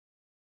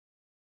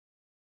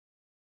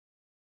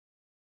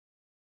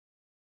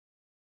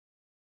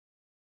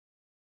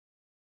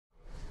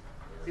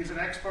He's an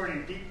expert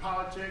in deep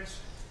politics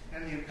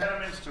and the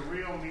impediments to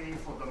real,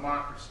 meaningful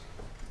democracy.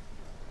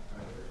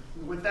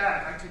 With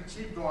that, I could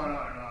keep going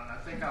on and on. I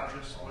think I'll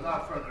just,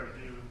 without further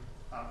ado,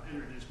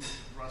 introduce Mr.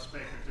 Russ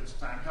Baker at this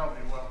time. Help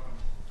me welcome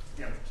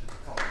him to the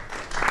podium.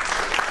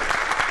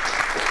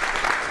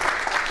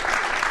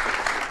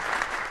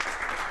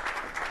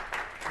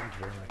 Thank you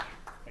very much.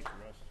 Thank you,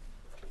 Russ.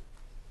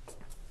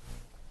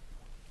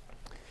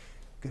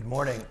 Good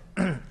morning.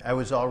 I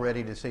was all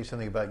ready to say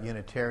something about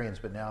Unitarians,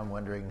 but now I'm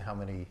wondering how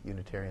many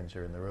Unitarians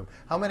are in the room.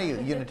 How many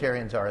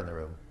Unitarians are in the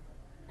room?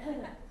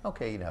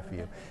 Okay, enough for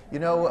you. You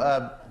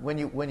know, when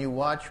you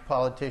watch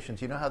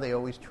politicians, you know how they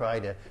always try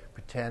to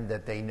pretend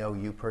that they know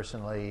you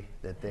personally,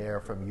 that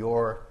they're from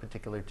your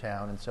particular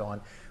town and so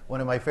on.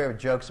 One of my favorite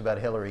jokes about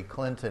Hillary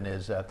Clinton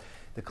is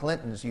the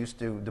Clintons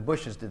the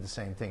Bushes did the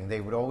same thing.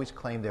 They would always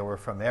claim they were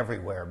from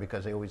everywhere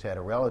because they always had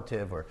a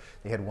relative or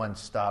they had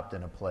once stopped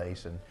in a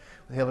place. And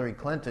with Hillary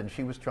Clinton,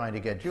 she was trying to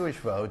get Jewish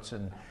votes,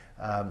 and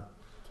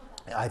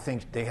I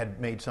think they had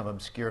made some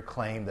obscure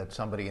claim that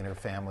somebody in her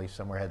family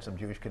somewhere had some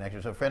Jewish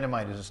connections. So a friend of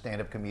mine who's a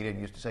stand-up comedian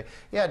used to say,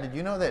 yeah, did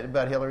you know that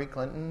about Hillary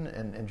Clinton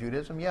and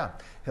Judaism? Yeah.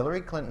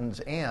 Hillary Clinton's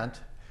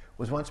aunt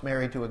was once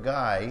married to a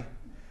guy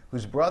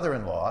whose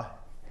brother-in-law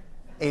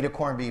ate a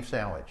corned beef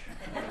sandwich.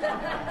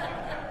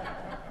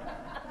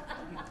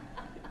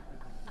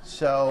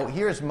 So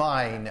here's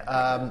mine.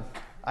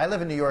 I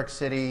live in New York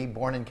City,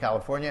 born in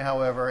California,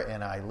 however,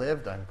 and I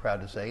lived, I'm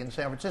proud to say, in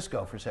San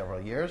Francisco for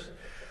several years.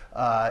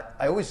 I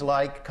always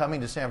like coming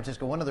to San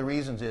Francisco. One of the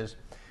reasons is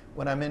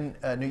when I'm in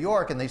New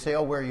York and they say,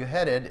 oh, where are you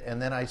headed?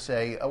 And then I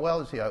say, oh,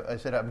 well, see, I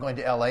said, I'm going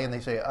to LA, and they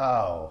say,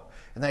 oh.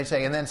 And they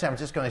say, and then San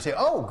Francisco, and they say,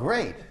 oh,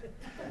 great.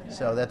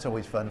 So that's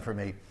always fun for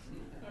me.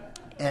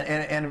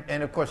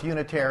 And of course,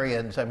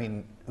 Unitarians, I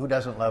mean, who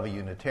doesn't love a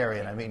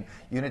Unitarian? I mean,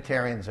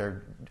 Unitarians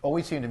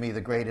always seem to me the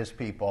greatest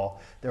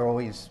people. They're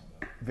always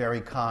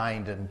very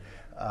kind and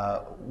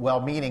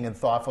well-meaning and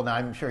thoughtful. Now,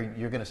 I'm sure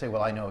you're going to say,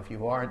 well, I know if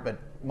you aren't, but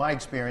my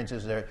experience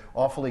is they're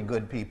awfully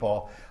good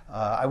people.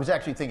 I was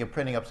actually thinking of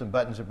printing up some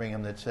buttons to bring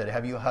them that said,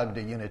 have you hugged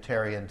a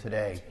Unitarian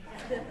today?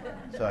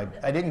 So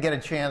I didn't get a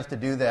chance to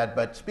do that,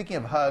 but speaking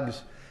of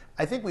hugs,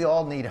 I think we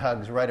all need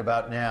hugs right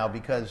about now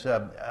because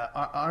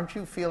aren't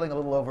you feeling a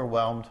little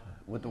overwhelmed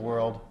with the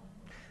world?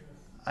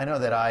 I know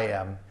that I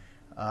am,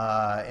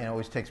 and it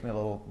always takes me a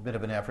little bit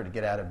of an effort to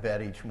get out of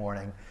bed each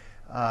morning.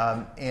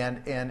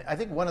 And I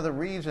think one of the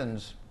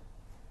reasons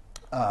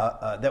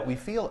that we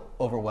feel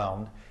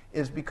overwhelmed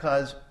is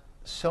because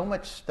so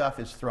much stuff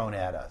is thrown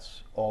at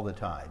us all the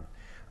time.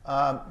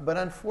 But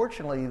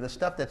unfortunately, the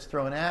stuff that's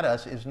thrown at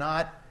us is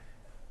not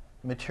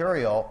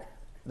material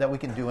that we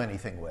can do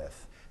anything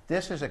with.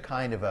 This is a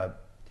kind of a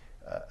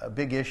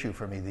big issue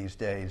for me these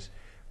days,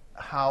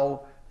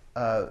 how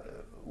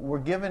we're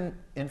given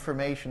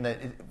information that,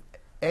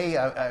 A,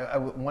 I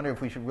wonder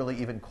if we should really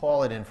even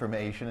call it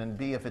information, and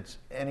B, if it's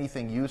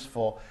anything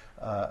useful,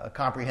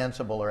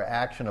 comprehensible, or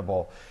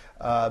actionable.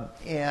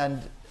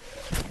 And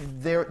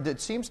it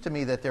seems to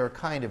me that there are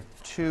kind of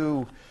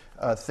two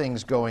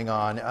things going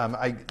on.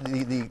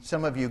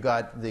 Some of you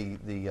got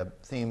the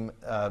theme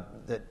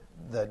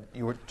that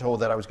you were told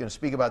that I was going to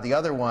speak about. The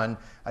other one,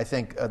 I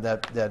think,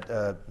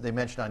 that they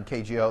mentioned on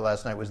KGO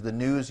last night was the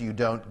news you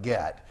don't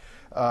get.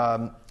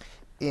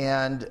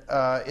 And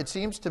it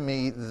seems to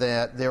me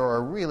that there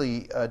are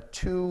really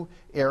two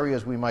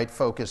areas we might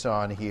focus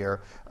on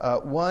here.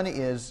 One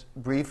is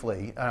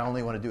briefly, I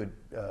only want to do it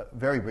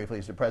very briefly,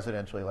 is the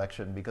presidential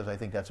election, because I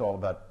think that's all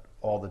about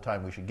all the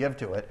time we should give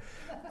to it.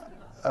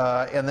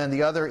 And then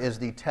the other is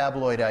the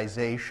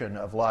tabloidization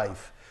of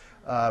life.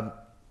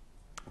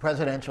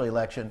 Presidential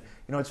election,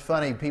 you know, it's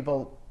funny,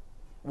 people,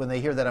 when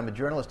they hear that I'm a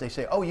journalist, they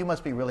say, oh, you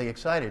must be really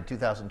excited,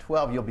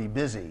 2012, you'll be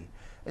busy.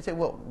 I say,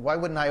 well, why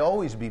wouldn't I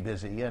always be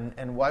busy,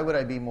 and why would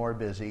I be more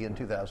busy in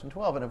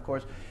 2012? And of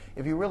course,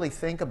 if you really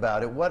think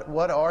about it,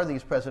 what are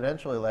these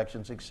presidential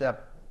elections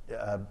except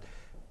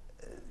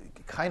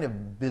kind of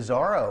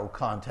bizarro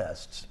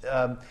contests?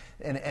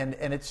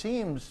 And it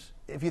seems,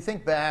 if you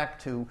think back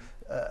to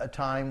a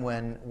time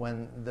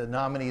when the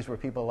nominees were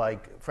people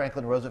like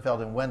Franklin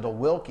Roosevelt and Wendell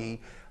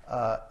Willkie,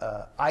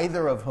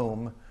 either of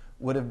whom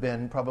would have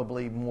been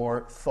probably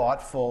more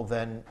thoughtful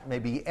than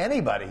maybe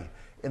anybody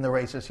in the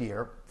race this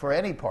year for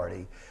any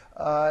party.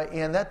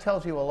 And that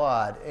tells you a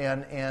lot.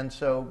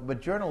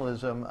 But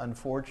journalism,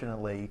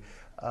 unfortunately,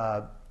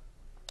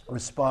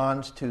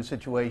 responds to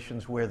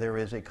situations where there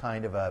is a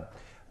kind of a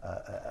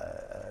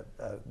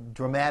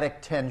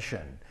dramatic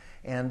tension.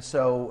 And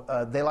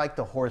so they like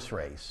the horse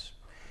race.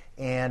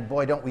 And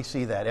boy, don't we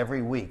see that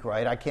every week,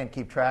 right? I can't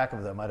keep track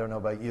of them. I don't know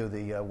about you,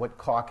 what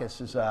caucus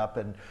is up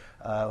and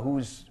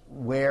who's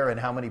where and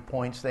how many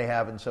points they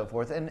have and so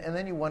forth. And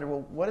then you wonder,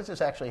 well, what does this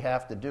actually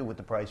have to do with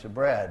the price of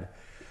bread?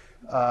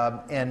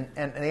 And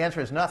the answer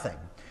is nothing.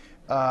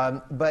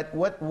 But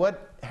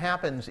what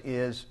happens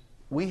is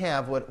we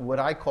have what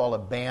I call a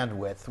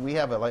bandwidth. We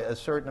have a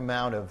certain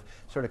amount of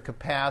sort of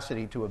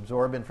capacity to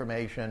absorb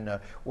information.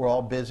 We're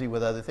all busy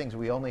with other things.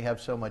 We only have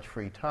so much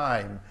free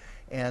time.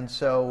 And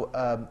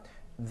so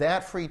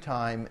that free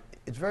time,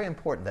 it's very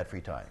important, that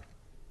free time.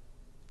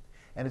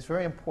 And it's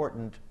very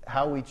important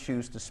how we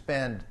choose to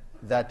spend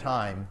that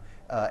time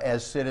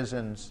as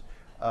citizens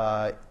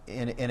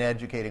in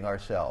educating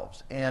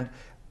ourselves. And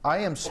I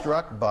am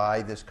struck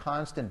by this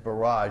constant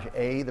barrage,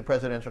 A, the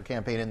presidential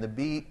campaign, and the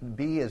B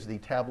is the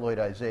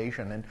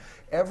tabloidization. And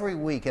every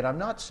week, and I'm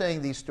not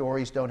saying these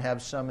stories don't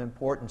have some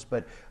importance,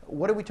 but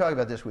what are we talking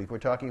about this week? We're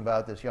talking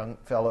about this young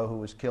fellow who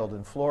was killed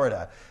in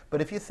Florida.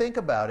 But if you think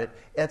about it,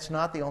 it's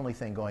not the only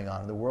thing going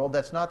on in the world.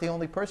 That's not the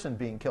only person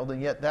being killed,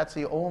 and yet that's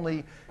the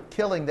only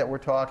killing that we're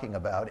talking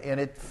about. And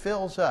it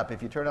fills up.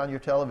 If you turn on your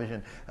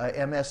television,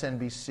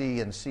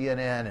 MSNBC and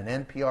CNN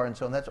and NPR and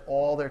so on, that's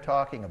all they're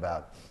talking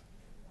about.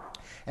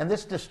 And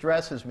this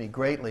distresses me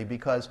greatly,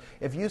 because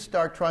if you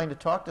start trying to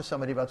talk to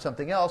somebody about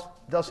something else,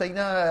 they'll say,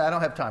 no, I don't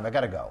have time, I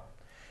got to go.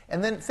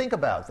 And then think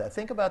about that.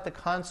 Think about the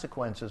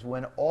consequences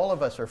when all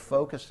of us are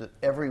focused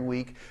every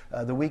week.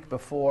 The week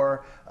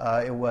before,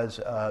 it was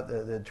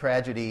the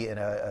tragedy in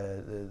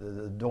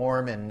the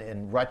dorm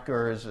in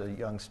Rutgers. A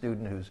young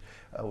student who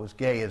was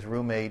gay, his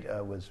roommate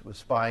was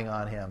spying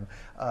on him.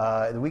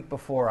 The week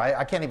before,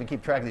 I can't even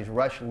keep track of these.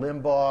 Rush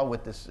Limbaugh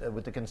with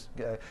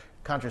the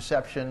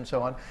contraception and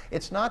so on.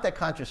 It's not that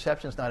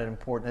contraception is not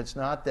important. It's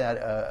not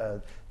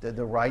that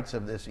the rights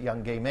of this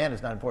young gay man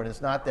is not important.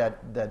 It's not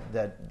that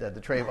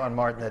the Trayvon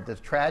Martin, that this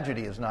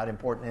tragedy is not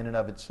important in and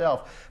of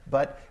itself.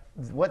 But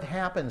what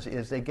happens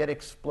is they get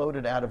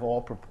exploded out of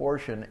all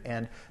proportion,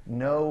 and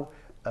no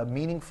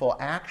meaningful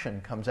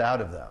action comes out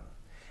of them.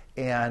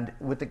 And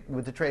with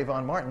the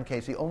Trayvon Martin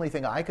case, the only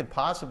thing I could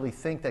possibly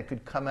think that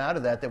could come out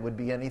of that would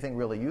be anything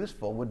really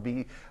useful would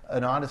be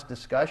an honest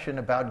discussion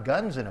about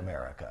guns in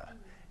America.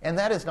 And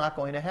that is not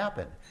going to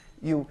happen.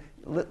 You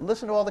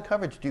listen to all the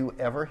coverage. Do you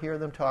ever hear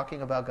them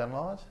talking about gun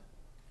laws?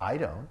 I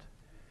don't.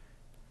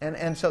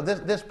 And so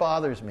this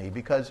bothers me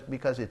because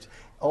it's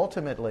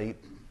ultimately,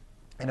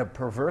 in a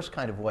perverse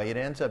kind of way, it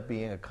ends up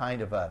being a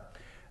kind of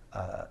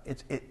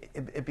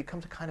it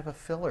becomes a kind of a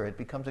filler. It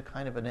becomes a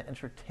kind of an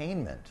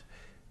entertainment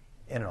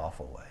in an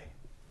awful way.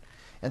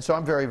 And so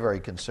I'm very,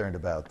 very concerned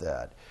about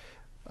that.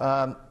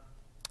 But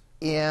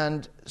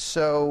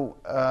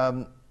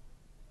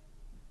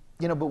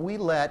we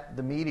let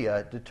the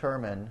media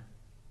determine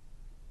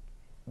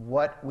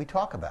what we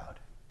talk about.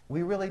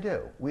 We really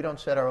do. We don't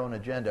set our own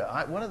agenda.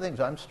 One of the things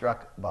I'm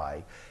struck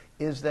by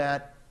is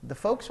that the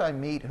folks I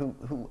meet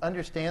who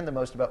understand the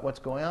most about what's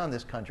going on in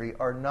this country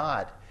are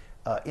not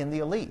in the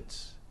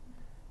elites.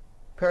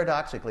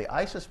 Paradoxically,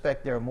 I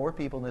suspect there are more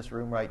people in this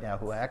room right now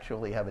who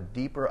actually have a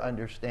deeper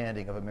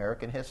understanding of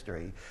American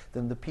history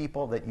than the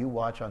people that you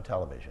watch on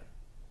television.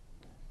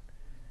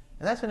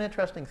 And that's an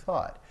interesting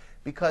thought.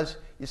 Because,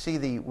 you see,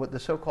 the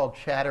so-called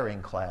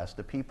chattering class,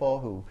 the people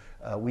who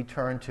we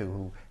turn to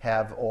who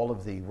have all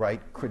of the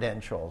right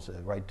credentials,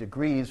 the right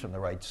degrees from the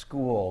right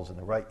schools, and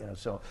the right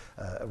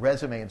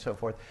resume and so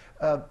forth,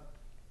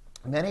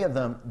 many of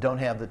them don't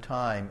have the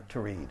time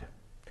to read.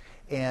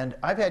 And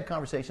I've had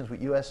conversations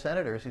with U.S.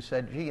 senators who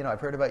said, gee, I've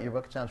heard about your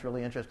book, it sounds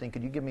really interesting,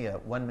 could you give me a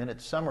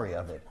 1-minute summary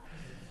of it?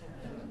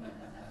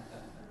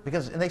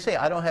 And they say,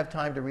 I don't have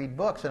time to read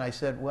books. And I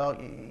said, well,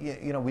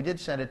 we did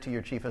send it to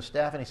your chief of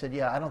staff. And he said,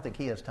 yeah, I don't think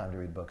he has time to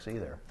read books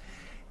either.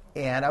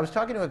 And I was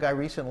talking to a guy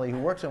recently who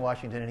works in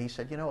Washington, and he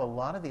said, a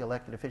lot of the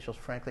elected officials,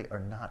 frankly, are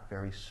not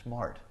very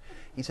smart.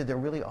 He said, there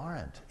really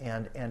aren't.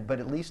 But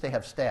at least they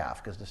have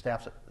staff, because the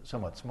staff's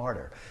somewhat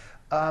smarter.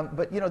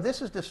 But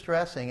this is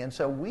distressing. And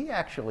so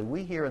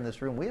we here in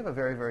this room, we have a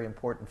very, very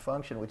important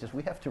function, which is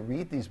we have to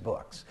read these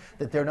books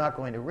that they're not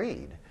going to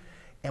read.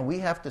 And we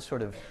have to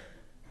sort of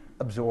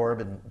absorb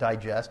and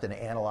digest and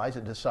analyze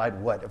and decide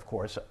what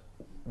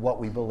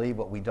we believe,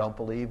 what we don't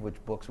believe, which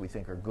books we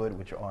think are good,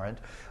 which aren't.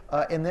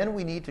 And then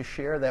we need to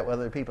share that with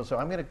other people. So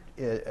I'm going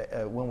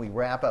to, when we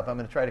wrap up, I'm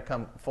going to try to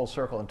come full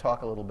circle and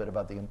talk a little bit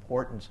about the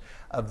importance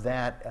of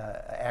that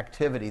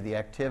activity, the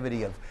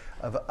activity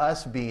of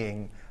us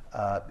being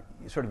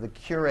sort of the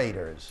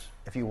curators,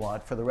 if you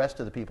want, for the rest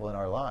of the people in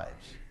our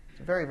lives.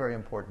 It's a very, very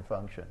important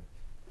function.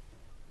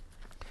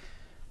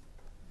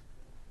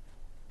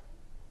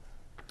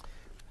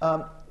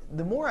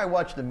 The more I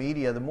watch the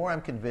media, the more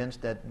I'm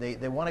convinced that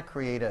they want to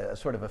create a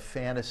sort of a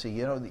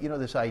fantasy.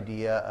 This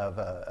idea of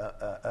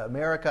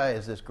America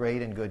is this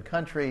great and good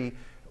country,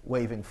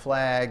 waving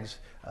flags,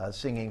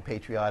 singing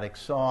patriotic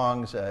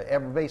songs.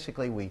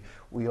 Basically,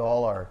 we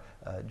all are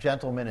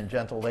gentlemen and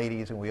gentle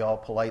ladies, and we all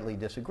politely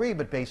disagree,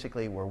 but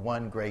basically we're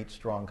one great,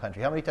 strong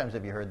country. How many times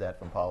have you heard that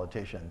from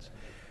politicians?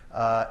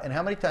 And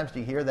how many times do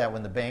you hear that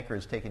when the banker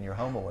has taken your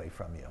home away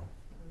from you?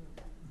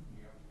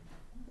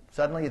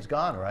 Suddenly it's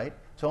gone, right?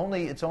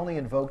 It's only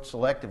invoked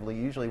selectively,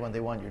 usually when they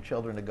want your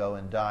children to go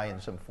and die in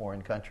some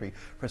foreign country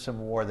for some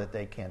war that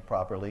they can't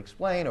properly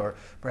explain, or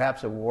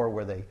perhaps a war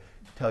where they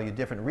tell you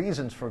different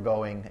reasons for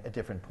going at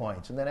different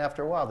points. And then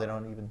after a while, they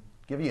don't even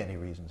give you any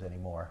reasons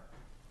anymore.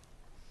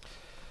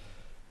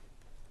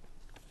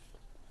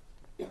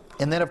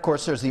 And then, of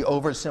course, there's the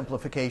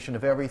oversimplification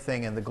of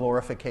everything and the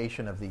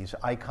glorification of these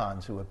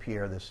icons who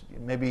appear.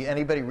 Maybe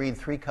anybody read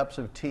 3 Cups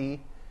of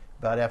Tea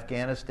about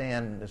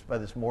Afghanistan by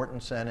this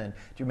Mortensen. And do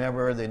you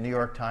remember the New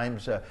York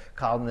Times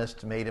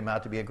columnists made him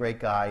out to be a great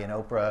guy, and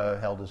Oprah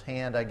held his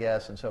hand, I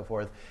guess, and so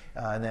forth.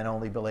 And then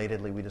only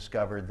belatedly we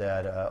discovered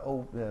that,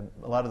 a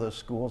lot of those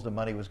schools the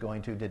money was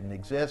going to didn't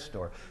exist,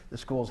 or the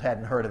schools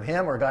hadn't heard of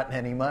him or gotten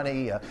any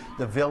money.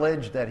 The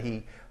village that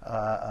he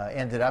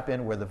ended up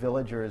in, where the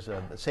villagers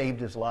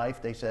saved his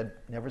life, they said,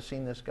 never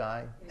seen this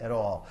guy at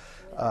all.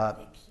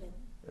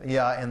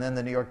 Yeah, and then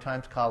the New York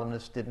Times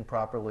columnists didn't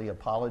properly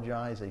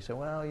apologize. They said,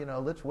 well,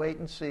 let's wait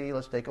and see.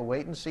 Let's take a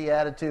wait and see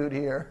attitude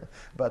here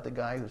about the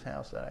guy whose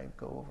house I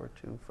go over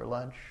to for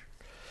lunch.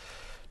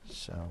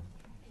 So,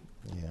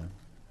 yeah.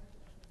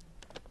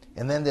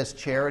 And then this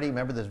charity,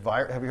 remember this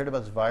have you heard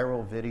about this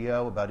viral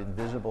video about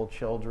invisible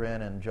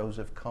children and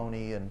Joseph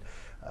Kony and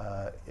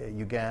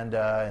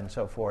Uganda and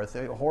so forth?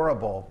 A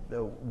horrible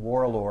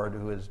warlord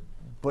who has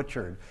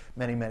butchered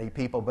many, many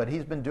people, but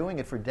he's been doing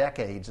it for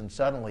decades, and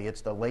suddenly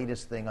it's the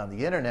latest thing on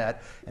the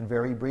internet, and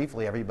very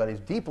briefly everybody's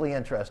deeply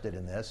interested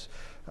in this.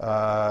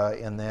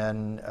 And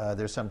then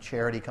there's some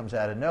charity comes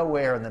out of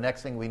nowhere, and the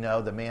next thing we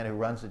know, the man who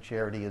runs the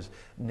charity is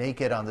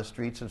naked on the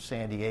streets of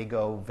San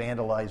Diego,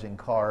 vandalizing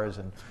cars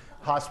and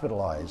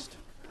hospitalized.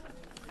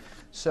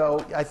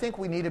 So I think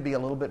we need to be a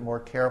little bit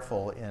more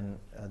careful in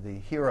the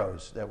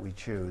heroes that we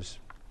choose.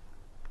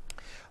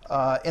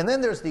 And then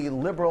there's the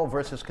liberal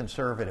versus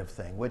conservative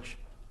thing, which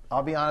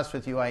I'll be honest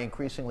with you, I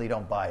increasingly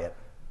don't buy it.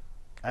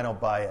 I don't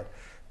buy it.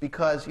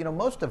 Because,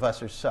 most of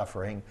us are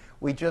suffering.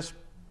 We just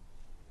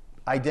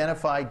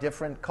identify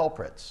different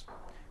culprits.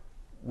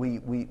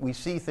 We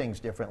see things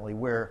differently.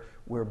 We're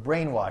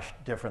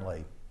brainwashed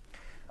differently.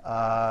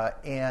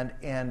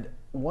 And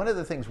one of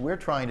the things we're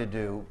trying to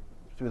do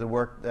through the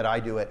work that I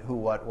do at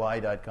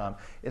WhoWhatWhy.com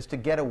is to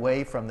get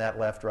away from that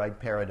left-right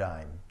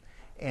paradigm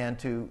and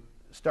to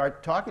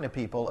start talking to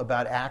people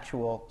about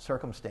actual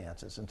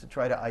circumstances and to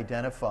try to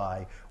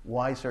identify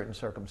why certain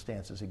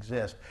circumstances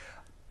exist.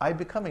 I've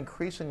become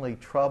increasingly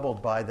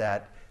troubled by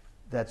the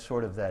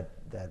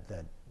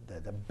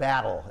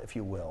battle, if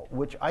you will,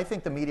 which I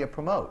think the media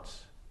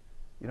promotes.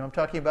 I'm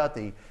talking about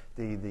the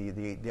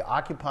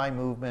Occupy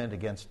movement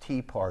against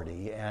Tea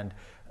Party and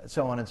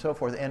so on and so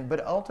forth.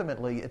 But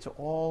ultimately, it's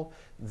all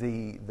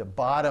the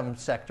bottom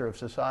sector of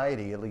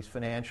society, at least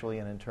financially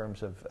and in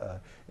terms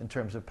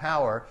of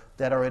power,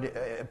 that are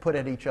put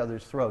at each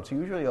other's throats,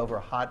 usually over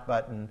hot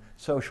button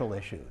social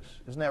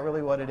issues. Isn't that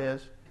really what it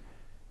is?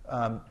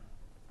 And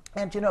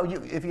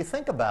if you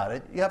think about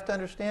it, you have to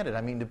understand it.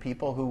 I mean, the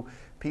people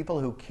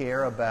who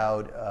care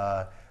about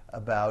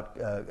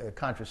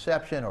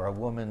contraception or a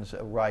woman's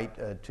right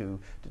to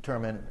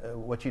determine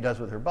what she does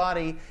with her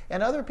body,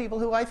 and other people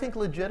who I think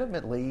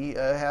legitimately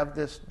have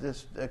this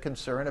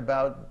concern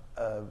about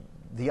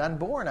the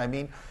unborn. I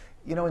mean,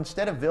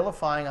 instead of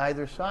vilifying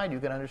either side, you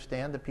can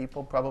understand that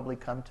people probably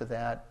come to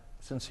that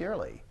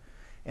sincerely.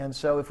 And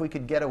so if we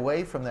could get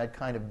away from that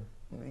kind of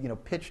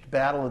pitched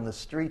battle in the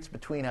streets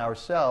between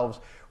ourselves,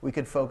 we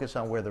could focus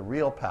on where the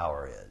real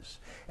power is.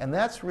 And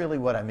that's really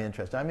what I'm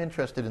interested in. I'm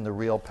interested in the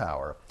real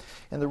power.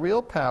 And the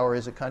real power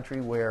is a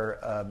country where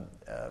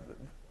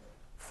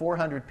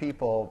 400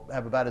 people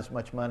have about as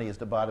much money as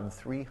the bottom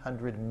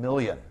 300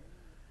 million.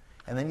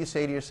 And then you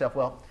say to yourself,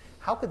 well,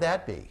 how could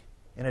that be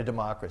in a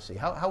democracy?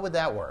 How would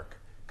that work?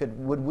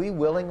 Would we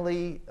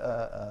willingly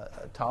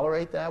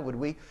tolerate that? Would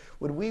we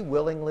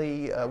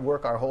willingly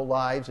work our whole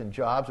lives in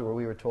jobs where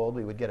we were told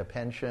we would get a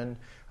pension,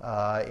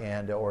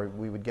 or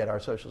we would get our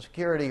Social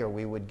Security, or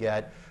we would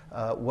get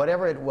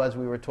whatever it was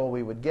we were told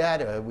we would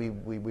get? We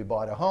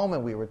bought a home,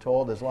 and we were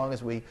told as long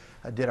as we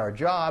did our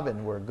job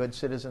and were good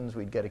citizens,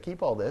 we'd get to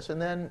keep all this. And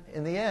then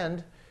in the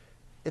end,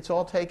 it's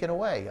all taken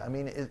away. I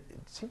mean, it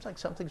seems like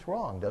something's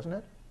wrong, doesn't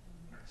it?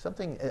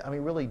 Something,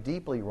 really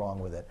deeply wrong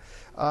with it.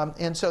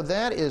 And so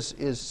that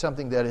is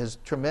something that has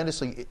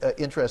tremendously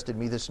interested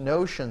me, this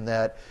notion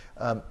that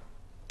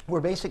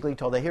we're basically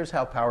told that here's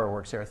how power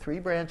works. There are 3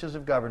 branches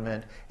of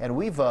government, and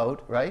we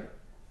vote, right?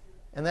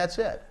 And that's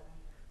it.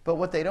 But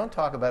what they don't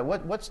talk about,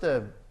 what's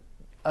the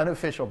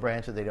unofficial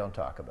branch that they don't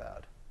talk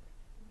about?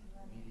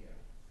 Media.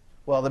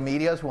 Well, the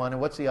media is one, and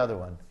what's the other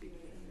one?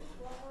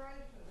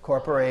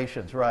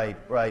 Corporations, right.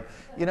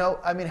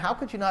 How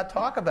could you not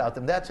talk about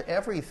them? That's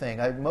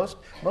everything.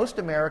 Most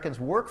Americans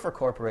work for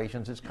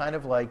corporations. It's kind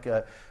of like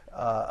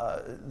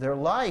their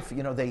life.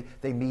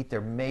 They meet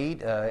their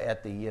mate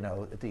at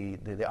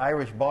the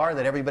Irish bar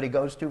that everybody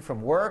goes to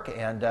from work,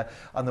 and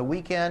on the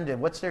weekend,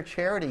 and what's their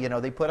charity?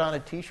 They put on a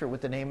T-shirt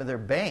with the name of their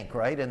bank,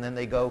 right? And then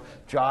they go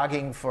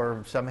jogging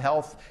for some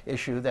health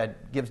issue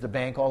that gives the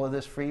bank all of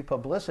this free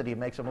publicity. It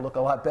makes them look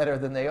a lot better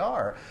than they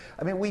are.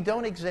 We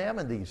don't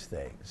examine these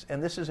things,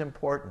 and this is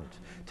important.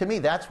 To me,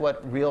 that's what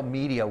real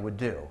media would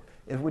do.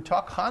 It would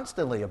talk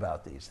constantly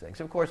about these things.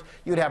 Of course,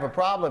 you'd have a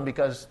problem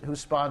because who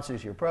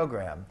sponsors your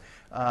program?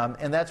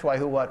 And that's why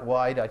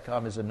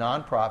WhoWhatWhy.com is a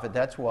nonprofit.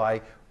 That's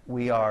why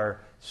we are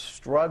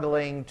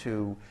struggling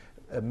to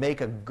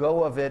make a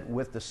go of it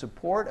with the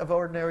support of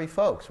ordinary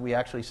folks. We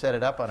actually set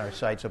it up on our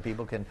site so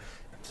people can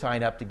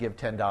sign up to give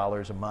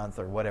 $10 a month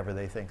or whatever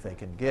they think they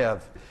can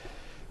give.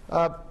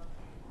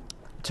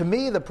 to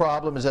me, the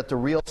problem is that the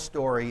real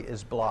story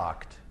is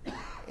blocked.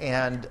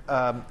 And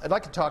I'd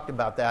like to talk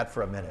about that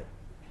for a minute.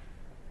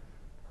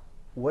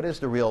 What is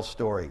the real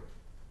story?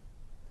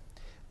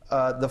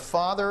 The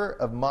father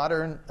of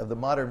the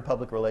modern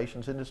public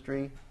relations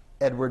industry,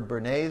 Edward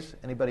Bernays.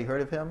 Anybody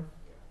heard of him?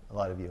 A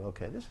lot of you.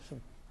 Okay, this is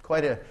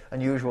quite an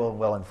unusual and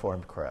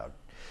well-informed crowd.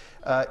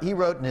 He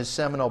wrote in his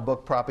seminal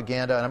book,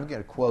 Propaganda, and I'm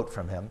going to quote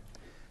from him,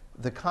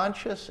 "The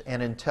conscious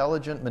and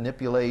intelligent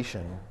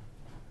manipulation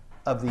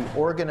of the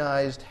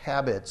organized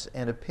habits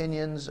and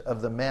opinions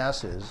of the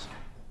masses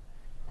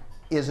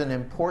is an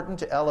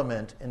important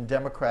element in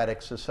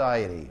democratic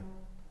society.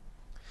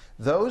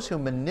 Those who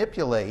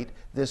manipulate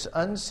this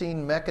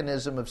unseen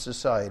mechanism of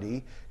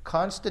society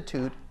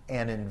constitute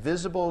an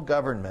invisible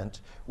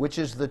government, which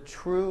is the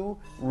true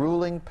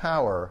ruling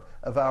power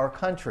of our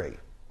country.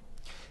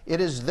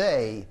 It is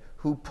they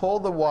who pull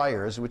the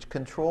wires which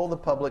control the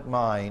public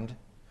mind,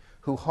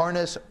 who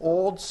harness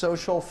old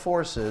social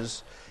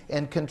forces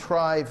and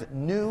contrive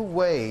new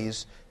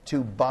ways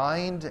to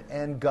bind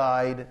and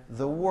guide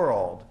the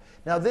world."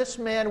 Now, this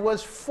man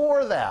was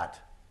for that.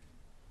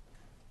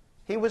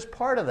 He was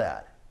part of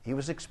that. He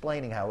was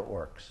explaining how it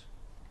works.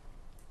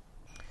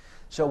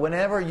 So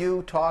whenever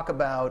you talk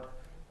about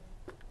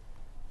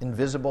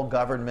invisible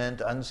government,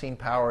 unseen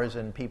powers,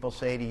 and people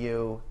say to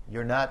you,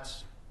 "You're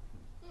nuts,"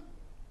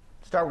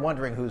 start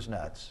wondering who's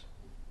nuts.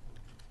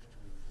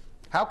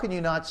 How can you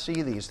not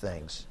see these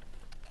things?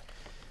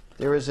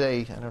 There is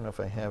I don't know if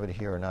I have it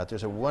here or not,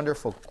 there's a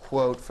wonderful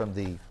quote from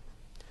the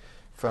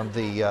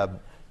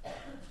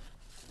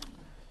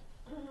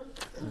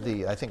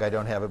I think I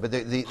don't have it, but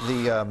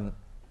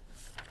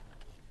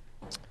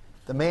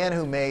the man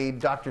who made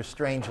Dr.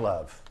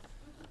 Strangelove.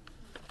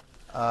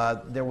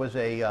 There was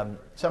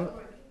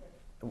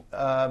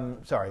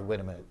sorry, wait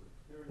a minute.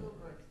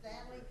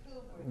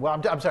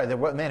 Well, I'm sorry, the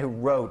man who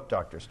wrote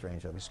Dr.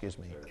 Strangelove, excuse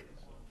me.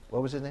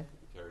 What was his name?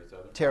 Terry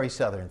Southern. Terry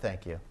Southern,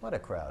 thank you. What a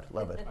crowd,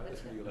 love it. I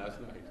listened to you last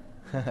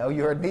night. Oh,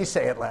 you heard me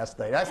say it last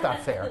night. That's not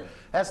fair.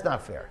 That's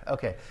not fair.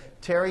 Okay,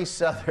 Terry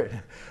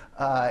Southern.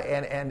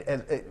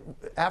 And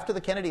after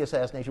the Kennedy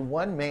assassination,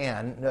 one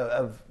man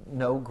of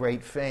no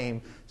great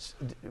fame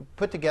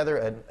put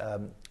together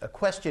a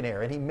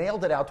questionnaire, and he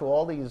mailed it out to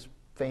all these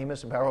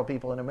famous and powerful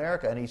people in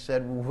America. And he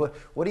said,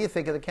 what do you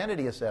think of the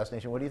Kennedy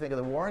assassination? What do you think of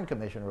the Warren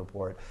Commission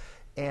report?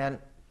 And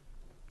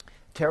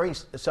Terry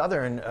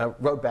Southern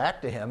wrote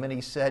back to him, and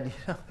he said,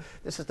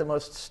 this is the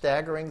most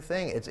staggering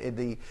thing.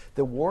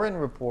 The Warren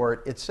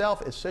report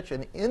itself is such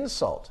an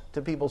insult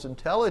to people's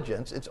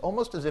intelligence. It's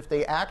almost as if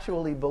they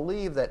actually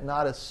believe that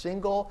not a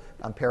single,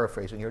 I'm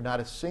paraphrasing here, not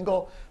a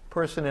single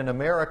person in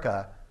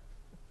America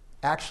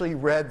actually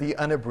read the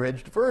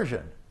unabridged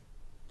version.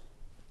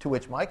 To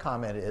which my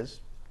comment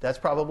is, that's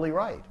probably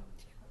right.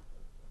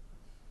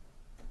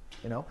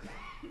 You know,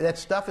 that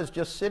stuff is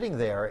just sitting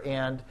there.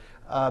 And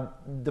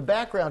the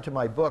background to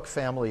my book,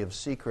 Family of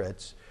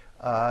Secrets,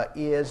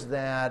 is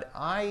that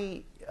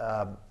I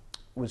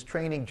was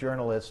training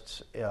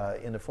journalists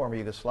in the former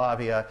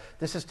Yugoslavia.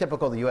 This is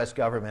typical of the U.S.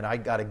 government. I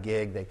got a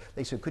gig.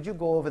 They said, could you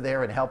go over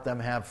there and help them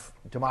have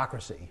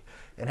democracy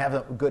and have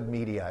a good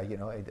media? You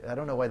know, I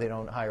don't know why they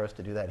don't hire us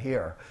to do that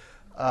here.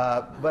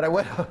 But I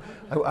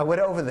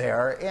went over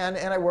there, and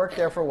I worked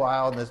there for a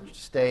while, and the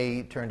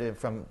stay turned it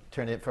from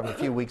a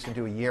few weeks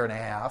into a year and a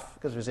half,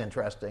 because it was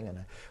interesting, and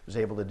I was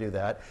able to do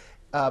that.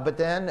 But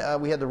then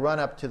we had the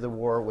run-up to the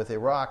war with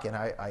Iraq, and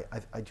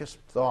I just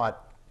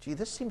thought, gee,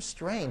 this seems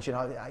strange. You know,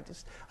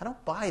 I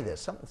don't buy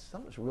this.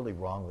 Something's really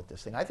wrong with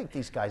this thing. I think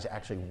these guys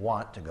actually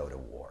want to go to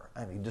war,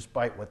 I mean,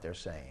 despite what they're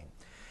saying.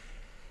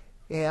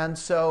 And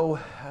so,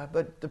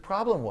 but the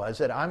problem was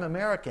that I'm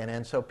American,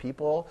 and so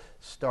people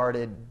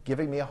started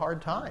giving me a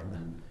hard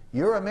time.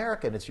 You're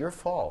American, it's your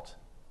fault.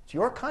 It's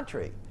your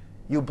country.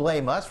 You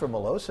blame us for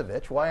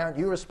Milosevic. Why aren't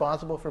you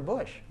responsible for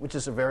Bush? Which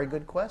is a very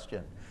good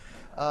question.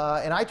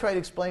 And I try to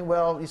explain,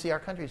 well, you see, our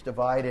country's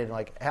divided, and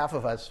like half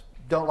of us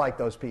don't like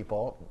those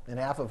people, and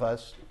half of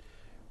us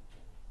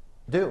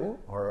do,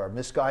 or are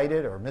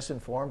misguided, or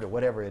misinformed, or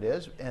whatever it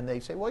is. And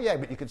they say, well, yeah,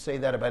 but you could say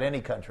that about any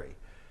country.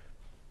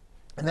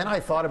 And then I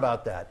thought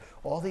about that.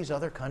 All these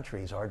other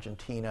countries,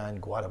 Argentina and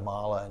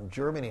Guatemala and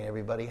Germany and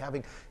everybody,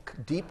 having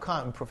deep,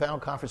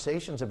 profound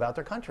conversations about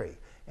their country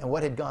and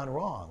what had gone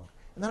wrong.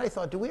 And then I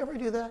thought, do we ever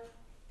do that?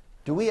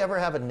 Do we ever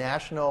have a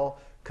national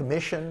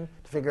commission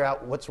to figure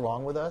out what's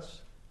wrong with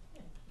us?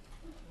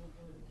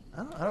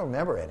 I don't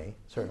remember any,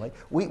 certainly.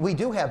 We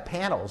do have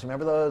panels.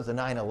 Remember those? The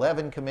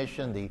 9/11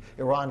 Commission, the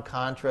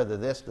Iran-Contra, the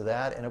this, the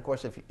that. And of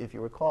course, if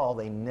you recall,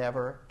 they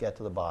never get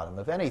to the bottom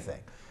of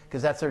anything,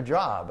 because that's their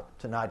job,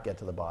 to not get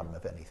to the bottom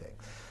of anything.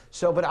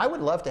 So, but I would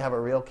love to have a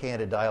real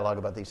candid dialogue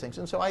about these things.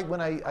 And so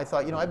when I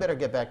thought, you know, I better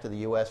get back to the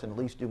U.S. and at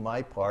least do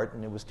my part.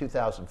 And it was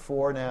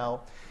 2004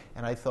 now.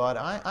 And I thought,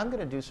 I'm going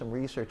to do some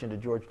research into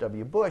George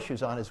W. Bush,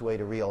 who's on his way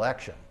to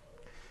re-election.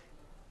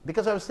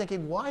 Because I was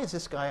thinking, why is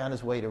this guy on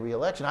his way to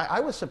re-election?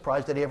 I was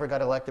surprised that he ever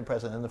got elected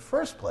president in the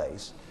first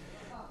place.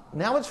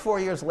 Now it's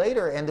 4 years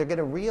later, and they're going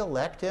to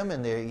re-elect him,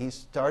 and he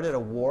started a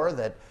war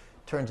that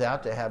turns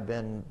out to have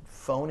been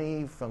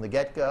phony from the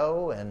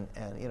get-go, and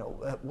you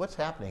know, what's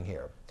happening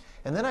here?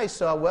 And then I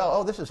saw, well,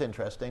 oh, this is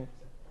interesting.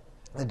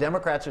 The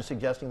Democrats are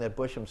suggesting that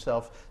Bush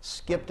himself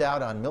skipped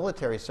out on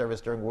military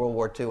service during World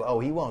War II. Oh,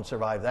 he won't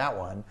survive that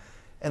one.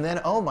 And then,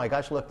 oh my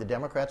gosh, look, the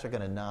Democrats are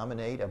going to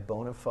nominate a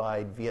bona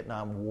fide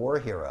Vietnam War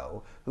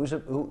hero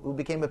who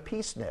became a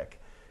peacenik.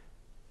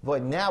 Boy,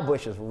 now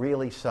Bush is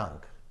really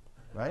sunk,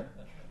 right?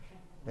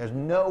 There's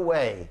no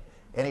way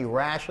any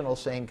rational,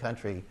 sane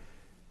country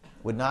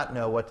would not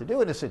know what to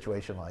do in a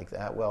situation like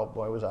that. Well,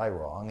 boy, was I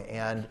wrong.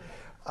 And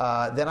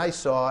then I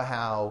saw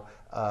how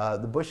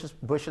the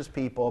Bush's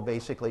people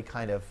basically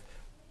kind of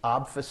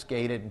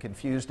obfuscated and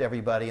confused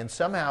everybody, and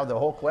somehow the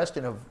whole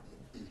question of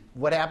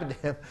what happened to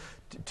him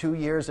 2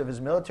 years of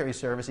his military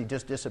service, he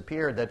just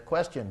disappeared. That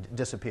question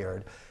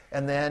disappeared.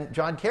 And then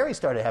John Kerry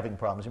started having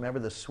problems. Remember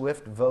the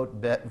swift vote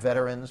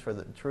veterans for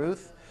the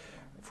truth?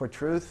 For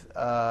truth.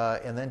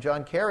 And then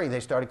John Kerry,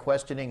 they started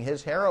questioning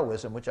his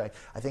heroism, which I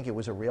think it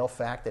was a real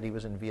fact that he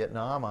was in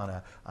Vietnam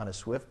on a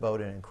swift boat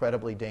in an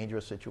incredibly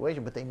dangerous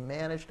situation. But they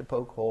managed to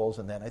poke holes.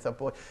 And then I thought,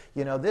 boy,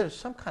 you know, there's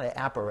some kind of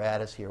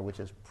apparatus here which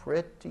is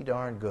pretty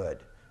darn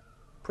good.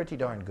 Pretty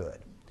darn good.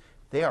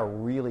 They are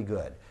really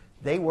good.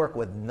 They work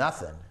with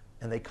nothing,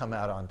 and they come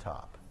out on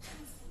top.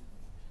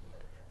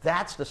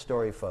 That's the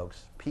story,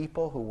 folks.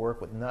 People who work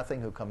with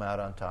nothing who come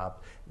out on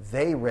top.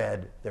 They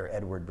read their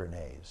Edward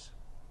Bernays.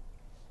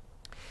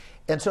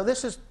 And so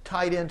this is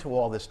tied into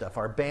all this stuff.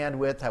 Our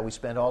bandwidth, how we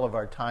spend all of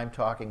our time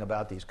talking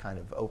about these kind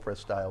of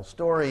Oprah-style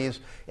stories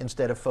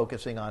instead of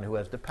focusing on who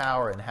has the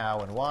power and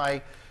how and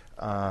why.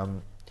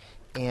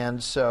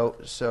 And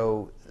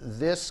so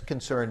this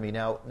concerned me.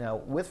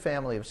 Now, with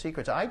Family of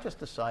Secrets, I just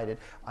decided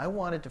I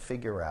wanted to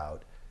figure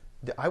out.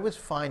 I was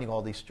finding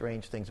all these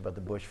strange things about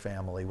the Bush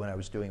family when I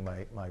was doing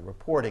my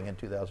reporting in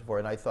 2004,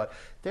 and I thought,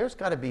 there's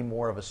got to be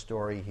more of a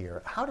story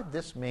here. How did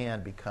this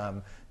man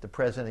become the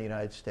President of the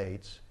United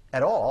States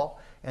at all?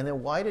 And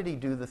then why did he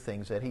do the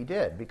things that he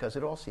did? Because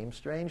it all seems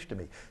strange to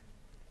me.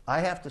 I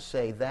have to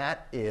say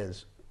that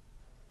is,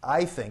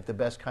 I think, the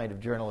best kind of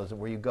journalism,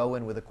 where you go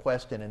in with a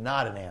question and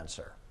not an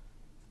answer.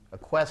 A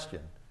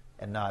question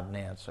and not an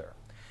answer.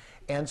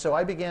 And so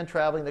I began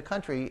traveling the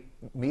country,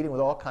 meeting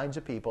with all kinds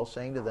of people,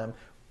 saying to them,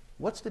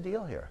 what's the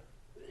deal here?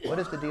 What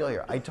is the deal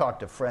here? I talked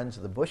to friends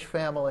of the Bush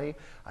family.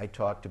 I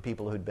talked to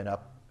people who'd been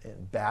up in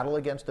battle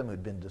against them,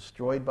 who'd been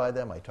destroyed by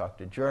them. I talked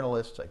to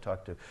journalists. I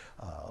talked to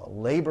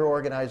labor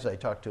organizers. I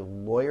talked to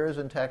lawyers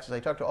in Texas. I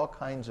talked to all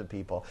kinds of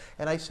people.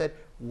 And I said,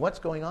 what's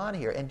going on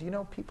here? And do you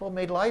know, people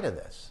made light of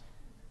this,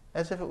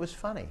 as if it was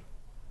funny.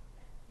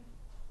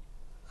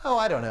 Oh,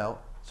 I don't know.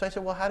 So I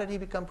said, well, how did he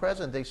become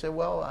president? They said,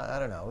 well, I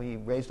don't know. He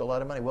raised a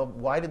lot of money. Well,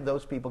 why did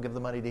those people give the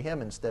money to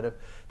him instead of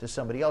to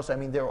somebody else? I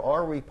mean, there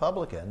are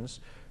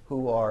Republicans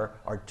who are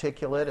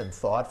articulate and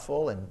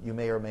thoughtful, and you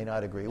may or may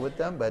not agree with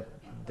them, but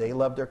they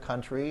love their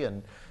country,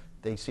 and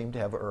they seem to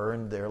have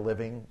earned their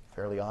living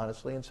fairly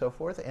honestly and so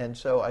forth. And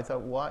so I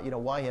thought,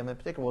 why him in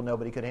particular? Well,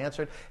 nobody could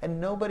answer it, and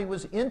nobody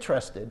was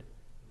interested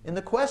in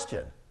the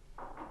question.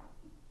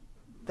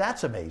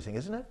 That's amazing,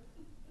 isn't it?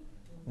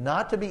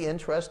 Not to be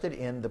interested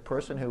in the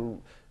person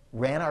who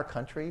ran our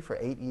country for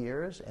 8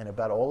 years and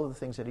about all of the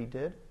things that he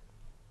did.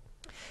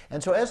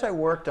 And so as I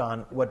worked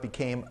on what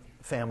became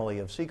Family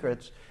of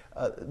Secrets,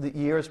 the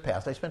years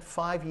passed. I spent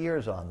 5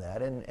 years on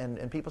that,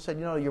 and people said,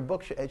 your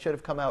book should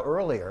have come out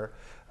earlier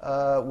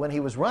when he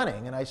was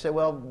running. And I said,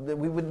 well,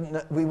 we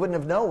wouldn't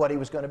have known what he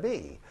was going to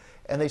be.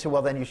 And they said,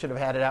 well, then you should have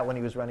had it out when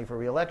he was running for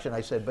re-election.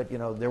 I said, but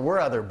there were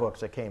other books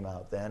that came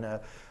out then.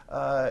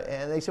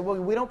 And they said, well,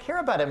 we don't care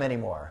about him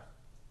anymore.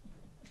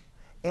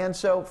 And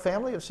so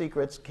Family of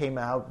Secrets came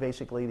out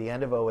basically the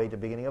end of 2008 to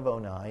beginning of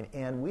 2009,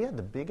 and we had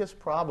the biggest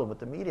problem with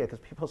the media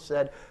because people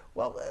said,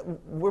 well,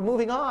 we're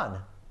moving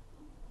on.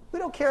 We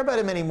don't care about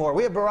him anymore.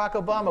 We have Barack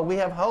Obama. We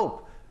have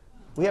hope.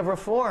 We have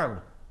reform.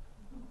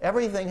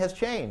 Everything has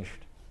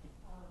changed.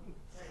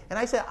 And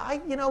I said,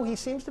 he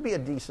seems to be a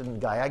decent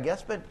guy, I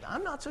guess, but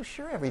I'm not so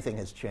sure everything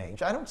has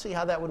changed. I don't see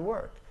how that would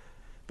work.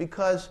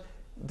 Because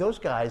those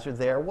guys are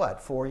there,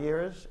 4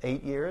 years,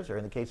 8 years, or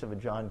in the case of a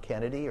John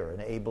Kennedy or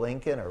an Abe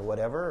Lincoln or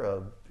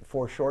whatever,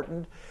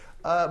 foreshortened.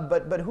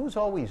 But who's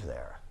always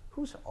there?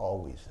 Who's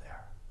always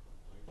there?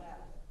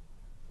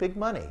 Big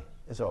money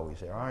is always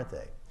there, aren't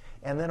they?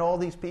 And then all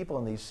these people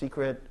in these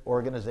secret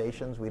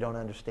organizations we don't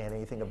understand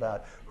anything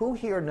about. Who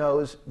here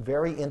knows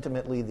very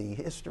intimately the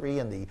history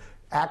and the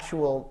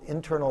actual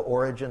internal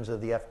origins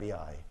of the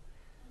FBI?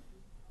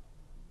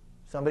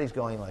 Somebody's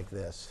going like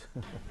this.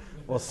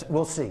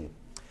 We'll see.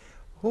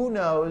 Who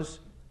knows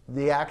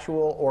the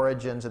actual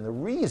origins and the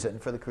reason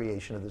for the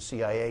creation of the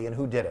CIA and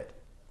who did it?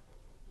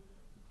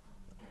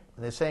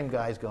 And the same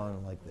guy's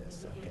going like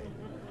this. Okay.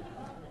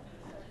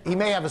 He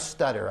may have a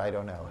stutter, I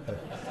don't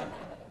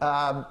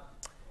know.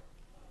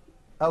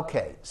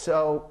 Okay,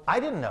 so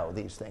I didn't know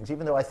these things,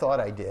 even though I thought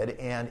I did.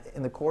 And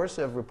in the course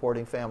of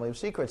reporting Family of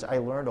Secrets, I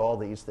learned all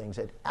these things.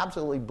 It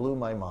absolutely blew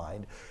my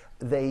mind.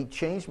 They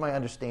changed my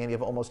understanding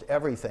of almost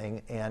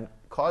everything and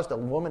caused a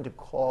woman to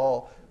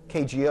call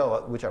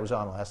KGO, which I was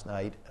on last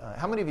night.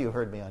 How many of you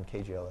heard me on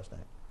KGO last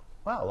night?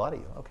 Wow, a lot of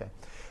you. Okay.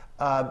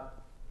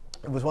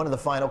 It was one of the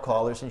final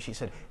callers, and she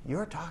said,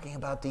 "You're talking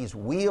about these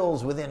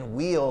wheels within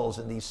wheels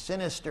and these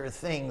sinister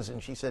things."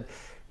 And she said,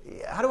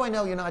 "How do I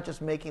know you're not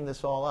just making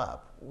this all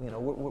up? You know,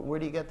 where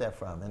do you get that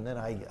from?" And then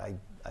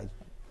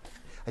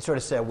I sort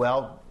of said,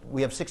 well,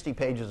 we have 60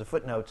 pages of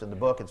footnotes in the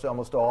book. It's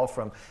almost all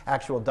from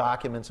actual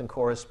documents and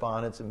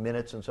correspondence and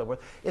minutes and so forth.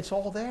 It's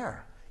all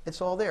there.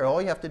 It's all there.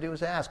 All you have to do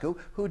is ask,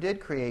 who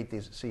did create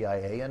the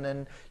CIA? And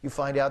then you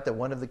find out that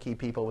one of the key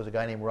people was a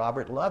guy named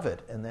Robert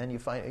Lovett. And then you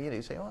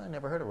say, oh, I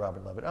never heard of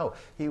Robert Lovett. Oh,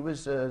 he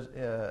was in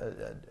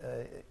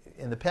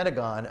the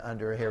Pentagon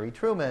under Harry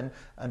Truman,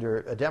 under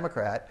a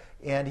Democrat,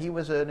 and he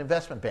was an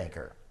investment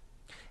banker.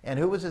 And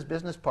who was his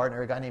business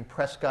partner? A guy named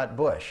Prescott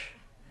Bush.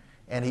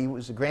 And he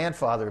was the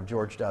grandfather of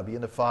George W.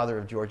 and the father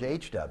of George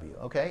H.W.,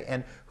 okay?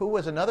 And who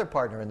was another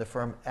partner in the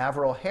firm?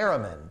 Averell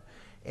Harriman.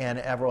 And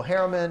Averell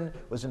Harriman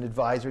was an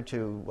advisor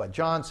to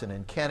Johnson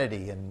and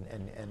Kennedy and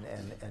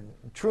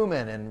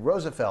Truman and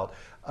Roosevelt.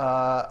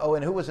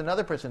 And who was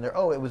another person there?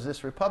 Oh, it was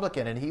this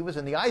Republican, and he was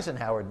in the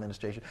Eisenhower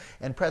administration.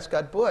 And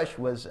Prescott Bush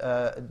was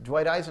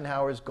Dwight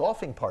Eisenhower's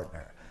golfing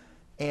partner.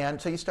 And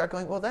so you start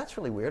going, well, that's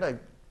really weird.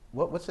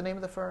 What's the name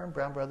of the firm?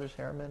 Brown Brothers,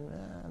 Harriman?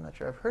 I'm not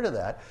sure I've heard of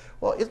that.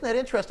 Well, isn't that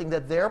interesting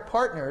that their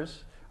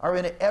partners are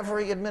in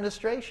every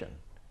administration,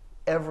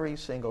 every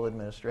single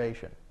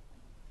administration?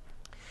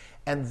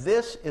 And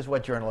this is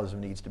what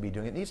journalism needs to be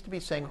doing. It needs to be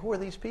saying, who are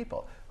these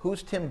people?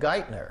 Who's Tim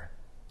Geithner?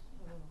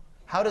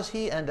 How does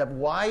he end up?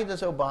 Why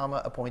does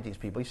Obama appoint these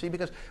people? You see,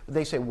 because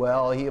they say,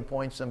 well, he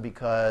appoints them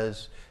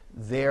because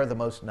they're the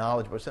most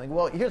knowledgeable. Something.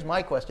 Well, here's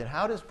my question.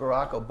 How does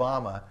Barack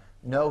Obama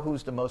know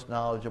who's the most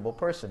knowledgeable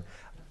person?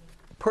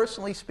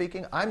 Personally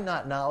speaking, I'm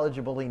not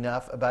knowledgeable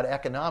enough about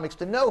economics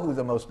to know who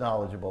the most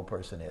knowledgeable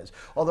person is.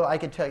 Although I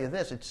can tell you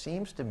this, it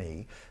seems to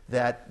me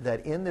that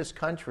in this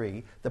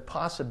country, the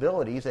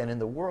possibilities and in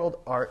the world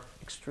are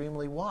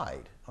extremely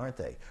wide, aren't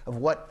they, of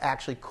what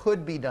actually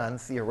could be done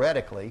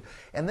theoretically.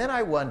 And then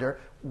I wonder,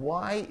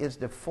 why is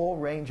the full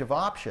range of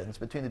options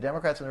between the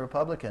Democrats and the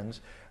Republicans?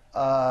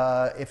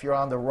 If you're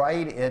on the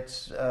right,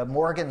 it's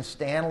Morgan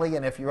Stanley,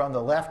 and if you're on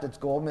the left, it's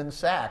Goldman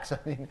Sachs. I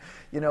mean,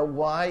 you know,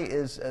 why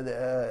does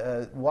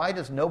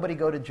nobody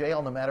go to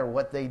jail no matter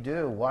what they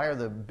do? Why are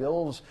the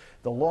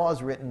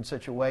laws written in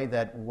such a way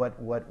that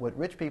what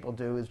rich people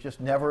do is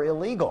just never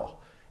illegal,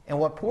 and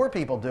what poor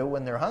people do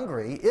when they're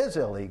hungry is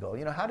illegal?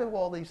 You know, how do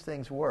all these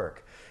things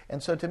work?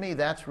 And so, to me,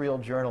 that's real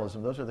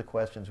journalism. Those are the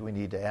questions we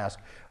need to ask.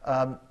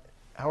 How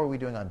are we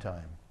doing on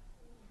time?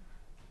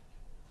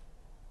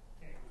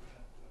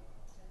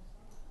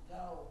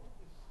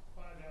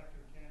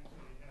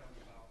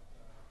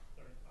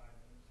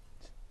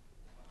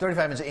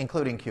 35 minutes,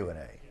 including Q&A.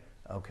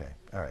 Okay,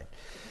 all right.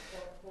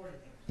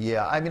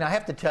 Yeah, I mean, I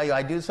have to tell you,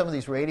 I do some of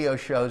these radio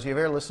shows. You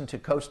ever listened to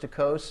Coast, it's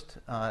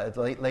a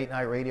late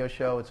night radio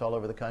show. It's all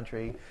over the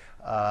country.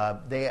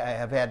 They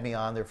have had me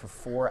on there for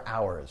 4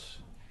 hours,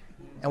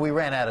 and we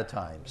ran out of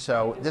time.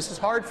 So this is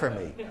hard for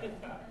me.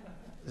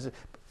 This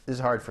is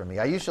hard for me.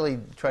 I usually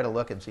try to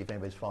look and see if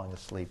anybody's falling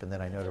asleep, and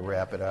then I know to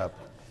wrap it up.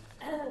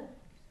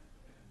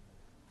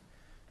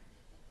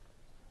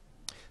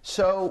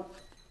 So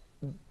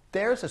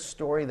there's a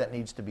story that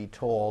needs to be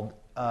told.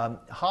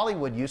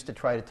 Hollywood used to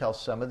try to tell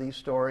some of these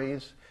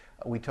stories.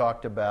 We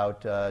talked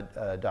about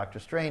Dr.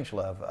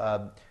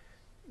 Strangelove,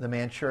 The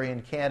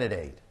Manchurian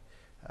Candidate,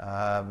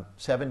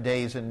 7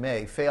 Days in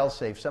May,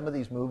 Failsafe, some of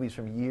these movies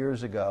from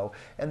years ago.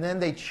 And then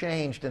they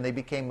changed and they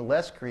became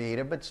less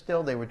creative, but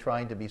still they were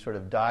trying to be sort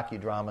of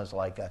docudramas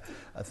like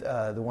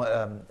the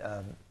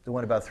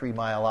one about 3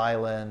 Mile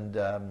Island,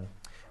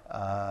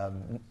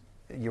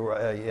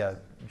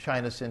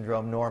 China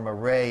Syndrome, Norma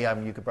Ray. I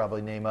mean, you could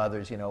probably name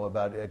others, you know,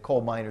 about a coal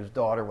miner's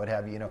daughter, what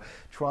have you, you know,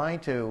 trying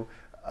to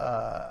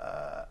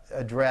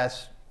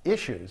address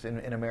issues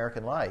in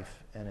American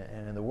life and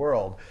in the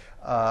world.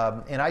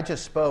 And I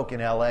just spoke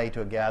in L.A.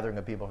 to a gathering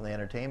of people from the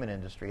entertainment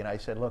industry, and I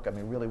said, look, I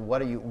mean, really,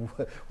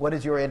 what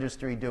is your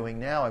industry doing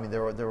now? I mean,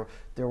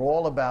 they're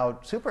all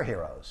about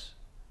superheroes.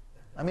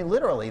 I mean,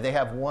 literally, they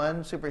have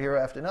one superhero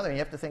after another, and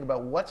you have to think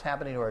about what's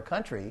happening to our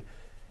country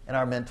and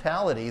our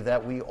mentality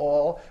that we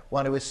all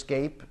want to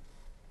escape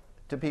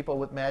to people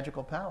with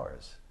magical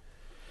powers.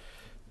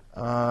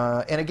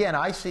 And again,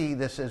 I see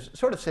this as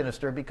sort of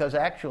sinister because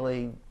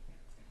actually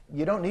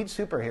you don't need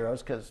superheroes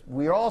because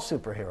we're all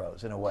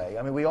superheroes in a way.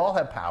 I mean, we all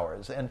have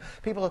powers. And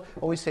people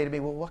always say to me,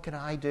 well, what can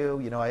I do?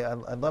 You know, I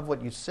love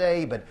what you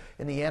say, but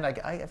in the end,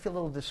 I feel a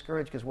little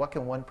discouraged because what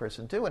can one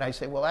person do? And I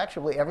say, well,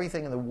 actually,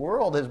 everything in the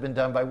world has been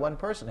done by one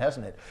person,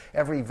 hasn't it?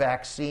 Every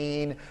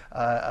vaccine,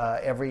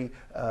 every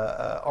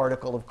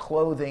article of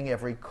clothing,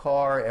 every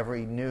car,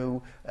 every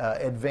new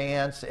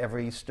advance,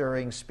 every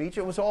stirring speech,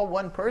 it was all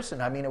one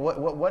person. I mean,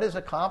 what is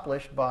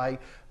accomplished by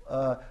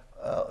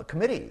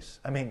committees?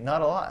 I mean,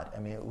 not a lot. I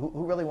mean,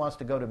 who really wants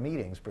to go to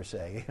meetings, per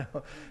se? You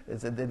know,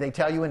 they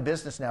tell you in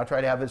business now, try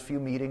to have as few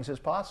meetings as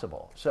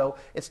possible. So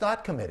it's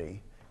not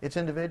committee, it's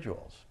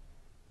individuals.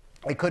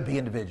 It could be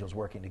individuals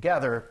working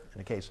together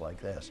in a case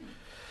like this.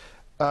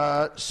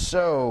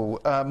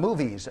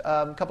 Movies.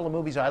 A couple of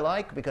movies I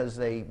like because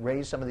they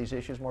raise some of these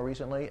issues more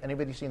recently.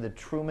 Anybody seen The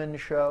Truman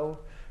Show?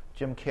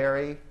 Jim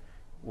Carrey,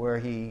 where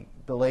he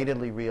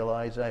belatedly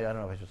realized, I don't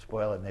know if I should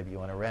spoil it, maybe you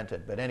want to rent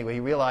it, but anyway, he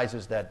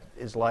realizes that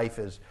his life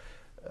is,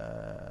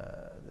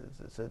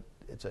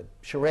 it's a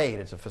charade,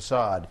 it's a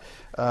facade.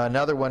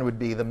 Another one would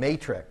be The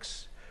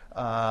Matrix,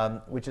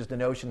 which is the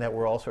notion that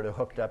we're all sort of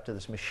hooked up to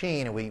this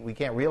machine and we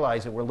can't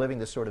realize that we're living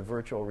this sort of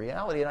virtual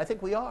reality, and I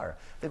think we are.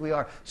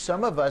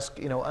 Some of us,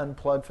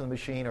 unplug from the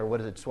machine,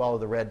 or swallow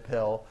the red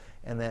pill,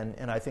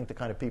 and I think the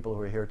kind of people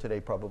who are here today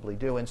probably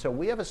do. And so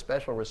we have a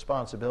special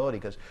responsibility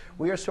because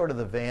we are sort of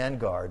the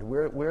vanguard.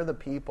 We're the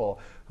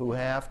people who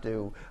have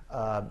to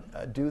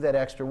do that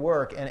extra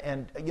work.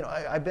 And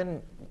I've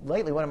been,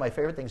 lately, one of my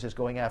favorite things is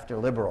going after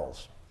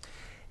liberals.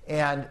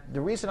 And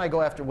the reason I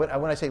go after, when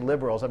I say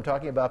liberals, I'm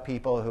talking about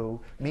people who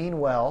mean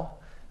well.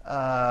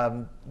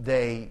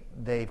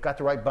 They've got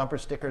the right bumper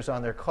stickers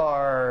on their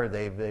car.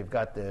 They've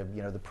got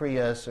the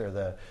Prius or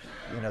the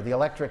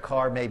electric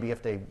car, maybe,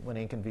 if they want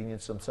to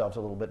inconvenience themselves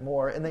a little bit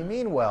more. And they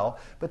mean well,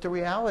 but the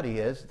reality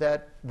is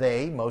that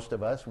most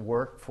of us,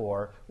 work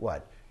for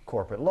what?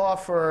 Corporate law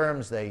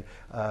firms. They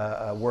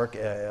work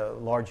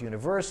at large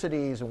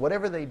universities, and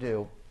whatever they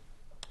do,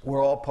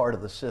 we're all part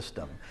of the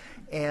system.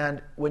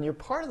 And when you're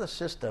part of the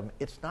system,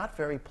 it's not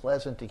very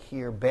pleasant to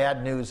hear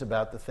bad news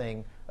about the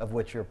thing of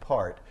which you're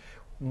part.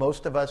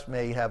 Most of us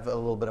may have a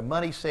little bit of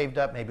money saved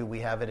up. Maybe we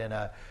have it in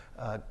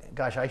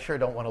gosh, I sure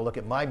don't want to look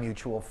at my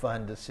mutual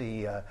fund to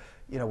see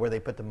where they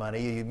put the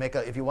money.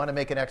 If you want to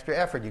make an extra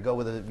effort, you go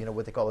with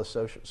what they call a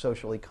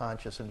socially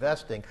conscious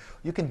investing.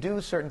 You can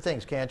do certain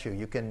things, can't you?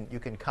 You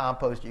can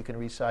compost, you can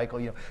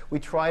recycle. We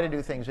try to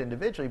do things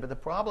individually, but the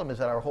problem is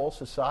that our whole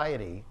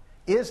society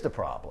is the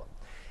problem.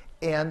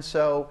 And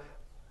so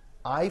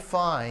I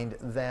find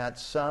that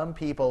some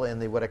people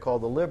in what I call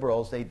the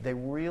liberals, they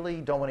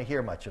really don't want to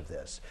hear much of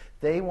this.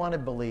 They want to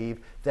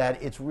believe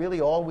that it's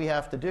really all we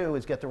have to do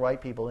is get the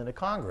right people into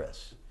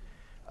Congress.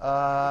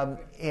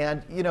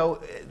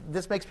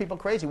 This makes people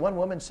crazy. One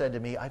woman said to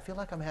me, I feel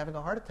like I'm having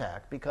a heart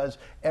attack because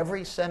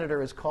every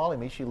senator is calling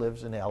me. She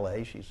lives in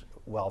LA. She's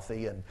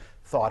wealthy and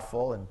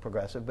thoughtful and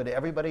progressive, but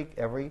every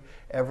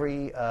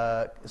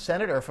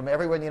senator from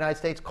everywhere in the United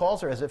States calls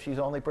her as if she's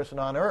the only person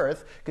on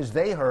earth because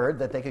they heard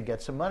that they could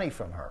get some money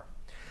from her.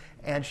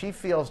 And she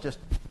feels just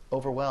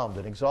overwhelmed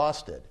and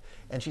exhausted.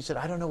 And she said,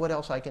 I don't know what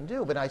else I can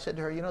do. But I said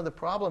to her, the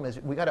problem is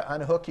we got to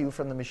unhook you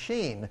from the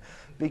machine,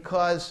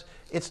 because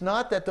it's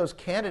not that those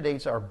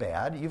candidates are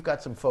bad. You've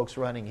got some folks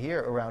around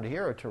here who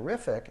are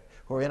terrific,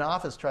 who are in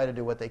office, try to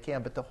do what they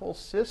can, but the whole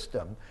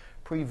system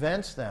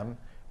prevents them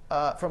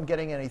from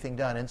getting anything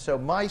done. And so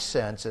my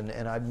sense,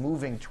 and I'm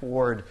moving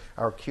toward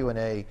our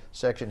Q&A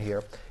section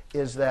here,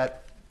 is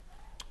that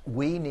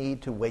we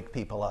need to wake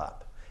people up.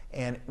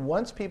 And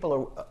once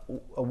people are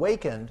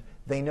awakened,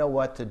 they know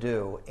what to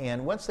do.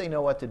 And once they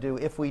know what to do,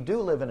 if we do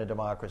live in a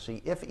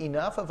democracy, if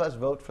enough of us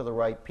vote for the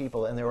right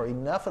people, and there are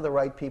enough of the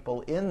right people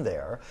in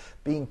there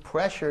being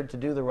pressured to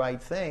do the right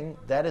thing,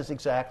 that is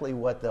exactly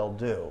what they'll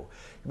do.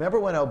 Remember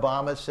when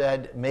Obama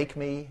said, make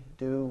me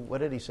do, what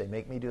did he say?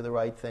 Make me do the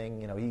right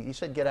thing? He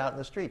said, get out in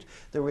the streets.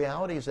 The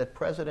reality is that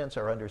presidents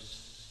are under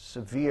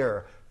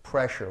severe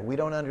pressure. We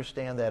don't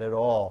understand that at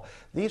all.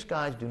 These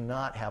guys do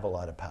not have a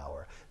lot of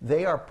power.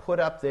 They are put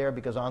up there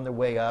because on their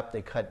way up,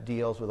 they cut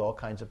deals with all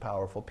kinds of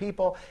powerful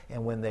people,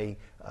 and when they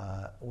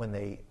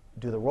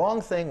do the wrong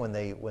thing, when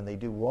they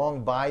do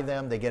wrong by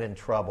them, they get in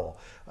trouble.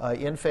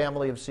 In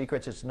Family of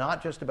Secrets, it's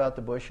not just about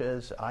the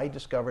Bushes. I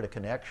discovered a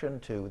connection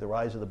to the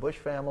rise of the Bush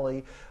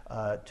family,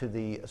 to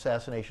the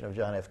assassination of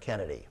John F.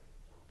 Kennedy.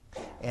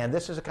 And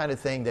this is the kind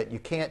of thing that you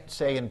can't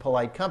say in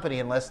polite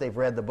company unless they've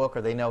read the book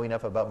or they know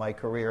enough about my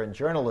career in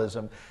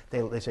journalism.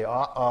 They say,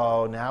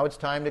 uh-oh, now it's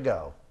time to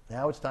go.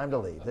 Now it's time to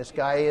leave. This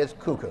guy is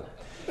cuckoo.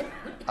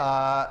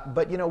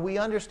 But we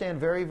understand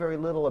very, very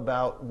little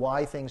about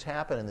why things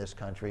happen in this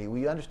country.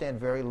 We understand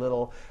very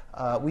little.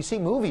 We see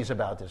movies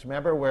about this.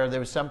 Remember where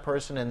there was some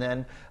person and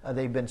then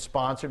they've been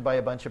sponsored by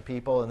a bunch of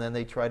people and then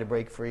they try to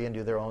break free and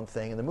do their own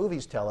thing. And the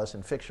movies tell us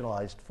in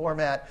fictionalized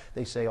format.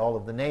 They say all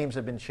of the names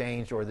have been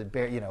changed or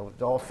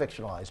it's all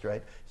fictionalized,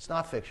 right? It's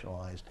not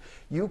fictionalized.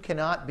 You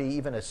cannot be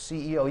even a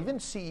CEO. Even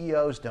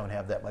CEOs don't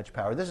have that much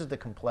power. This is the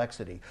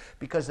complexity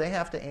because they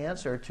have to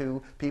answer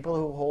to people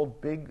who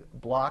hold big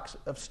blocks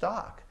of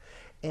stock.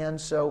 And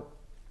so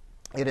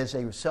it is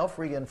a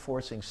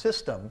self-reinforcing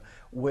system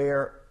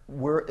where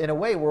in a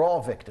way, we're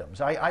all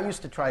victims. I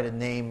used to try to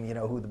name,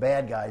 who the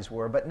bad guys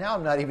were, but now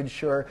I'm not even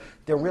sure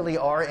there really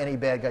are any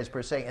bad guys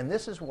per se. And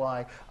this is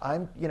why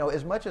I'm,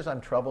 as much as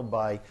I'm troubled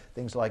by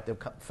things like the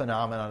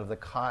phenomenon of the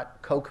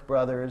Koch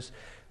brothers,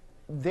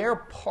 they're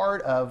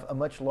part of a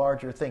much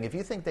larger thing. If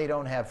you think they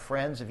don't have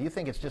friends, if you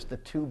think it's just the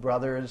two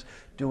brothers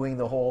doing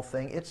the whole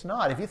thing, it's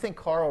not. If you think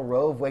Karl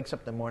Rove wakes up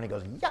in the morning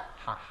and goes, yeah,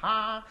 ha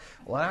ha,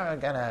 well, I'm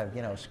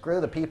gonna, screw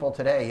the people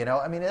today,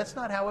 that's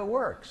not how it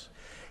works.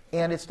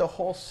 And it's the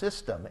whole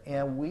system,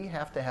 and we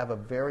have to have a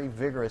very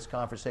vigorous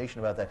conversation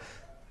about that.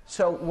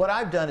 So what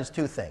I've done is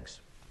two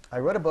things. I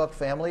wrote a book,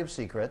 Family of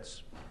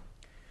Secrets,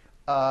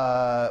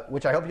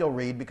 which I hope you'll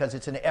read because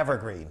it's an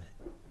evergreen.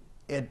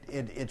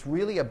 It's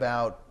really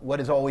about what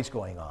is always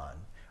going on.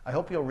 I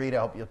hope you'll read it.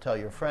 I hope you'll tell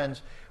your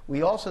friends.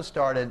 We also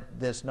started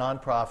this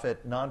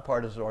nonprofit,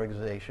 nonpartisan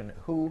organization,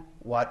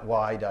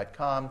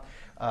 WhoWhatWhy.com.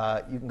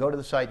 You can go to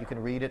the site. You can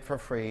read it for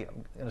free.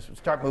 I'm going to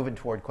start moving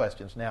toward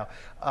questions now.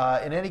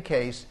 In any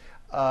case,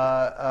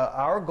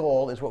 our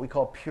goal is what we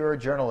call pure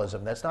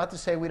journalism. That's not to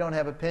say we don't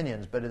have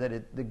opinions, but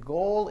that the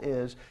goal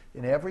is,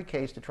 in every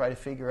case, to try to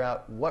figure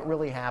out what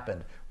really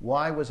happened.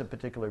 Why was a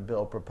particular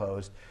bill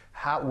proposed?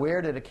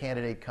 Where did a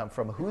candidate come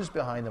from? Who's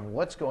behind them?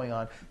 What's going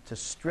on? To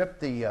strip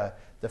the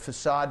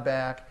facade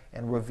back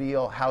and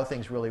reveal how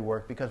things really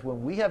work. Because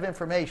when we have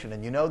information,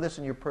 and you know this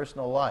in your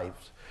personal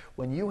lives,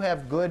 when you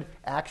have good,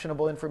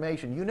 actionable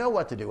information, you know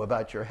what to do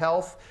about your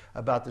health,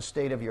 about the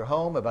state of your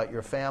home, about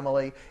your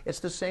family. It's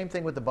the same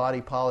thing with the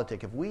body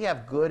politic. If we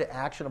have good,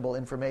 actionable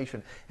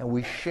information and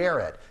we share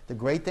it, the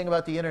great thing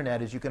about the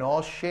internet is you can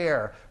all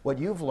share what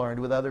you've learned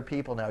with other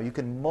people now. You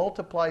can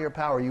multiply your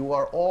power. You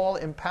are all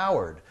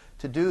empowered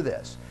to do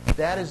this.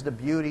 That is the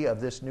beauty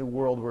of this new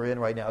world we're in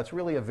right now. It's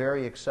really a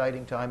very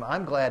exciting time.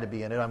 I'm glad to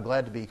be in it. I'm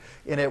glad to be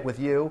in it with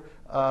you.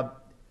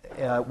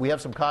 We have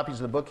some copies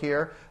of the book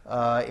here,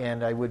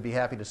 and I would be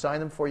happy to sign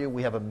them for you.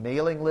 We have a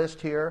mailing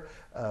list here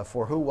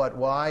for Who, What,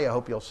 Why. I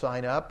hope you'll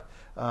sign up.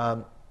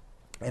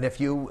 And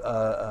if you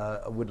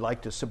would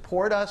like to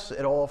support us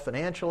at all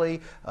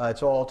financially,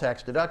 it's all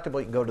tax deductible.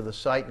 You can go to the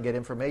site and get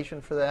information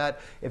for that.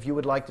 If you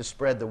would like to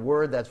spread the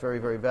word, that's very,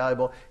 very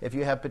valuable. If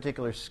you have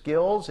particular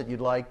skills that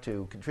you'd like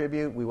to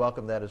contribute, we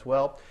welcome that as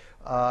well.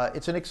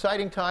 It's an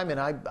exciting time, and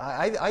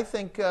I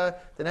think the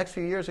next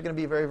few years are going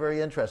to be very,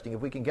 very interesting. If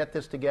we can get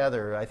this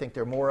together, I think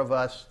there are more of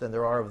us than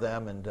there are of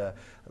them, and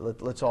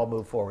let's all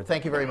move forward.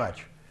 Thank you very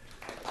much.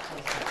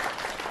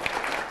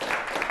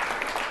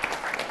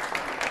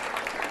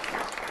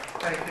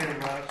 Thank you,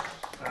 Russ.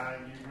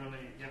 You've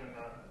really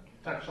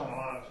touched on a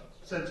lot of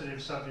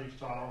sensitive subjects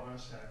to all of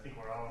us, and I think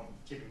we're all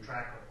keeping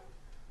track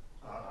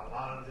of a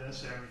lot of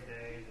this every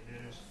day in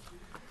the news.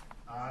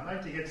 I'd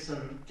like to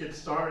get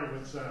started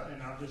with,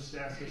 and I'll just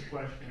ask this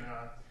question.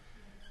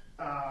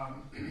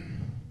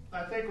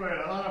 I think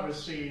where a lot of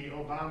us see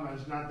Obama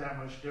is not that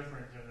much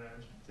different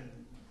than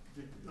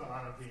a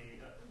lot of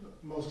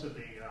most of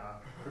the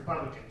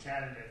Republican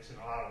candidates in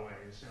a lot of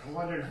ways. And I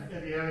wondered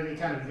if you have any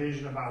kind of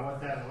vision about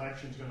what that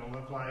election is going to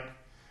look like.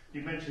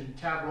 You mentioned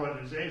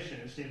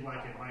tabloidization. It seems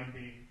like it might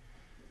be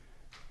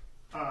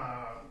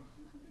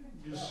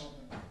just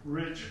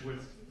rich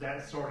with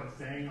that sort of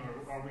thing,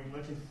 or are we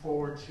looking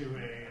forward to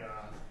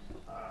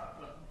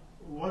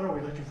what are we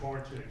looking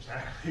forward to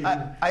exactly?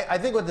 I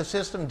think what the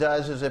system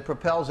does is it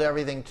propels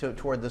everything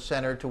toward the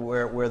center, to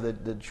where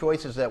the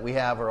choices that we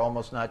have are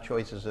almost not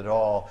choices at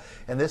all.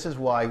 And this is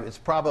why it's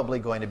probably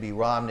going to be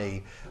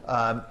Romney.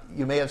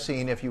 You may have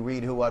seen, if you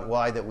read Who, What,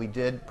 Why, that we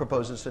did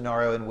propose a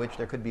scenario in which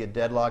there could be a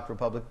deadlocked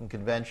Republican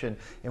convention,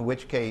 in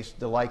which case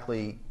the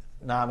likely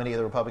nominee of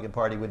the Republican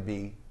Party would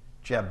be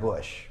Jeb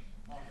Bush.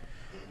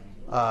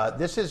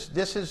 This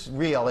is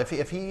real.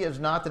 If he is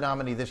not the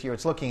nominee this year,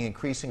 it's looking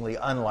increasingly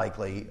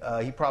unlikely.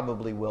 He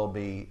probably will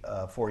be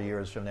 4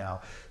 years from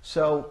now.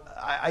 So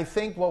I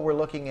think what we're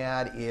looking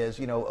at is,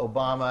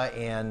 Obama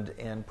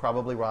and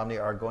probably Romney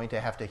are going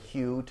to have to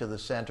hew to the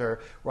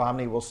center.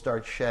 Romney will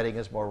start shedding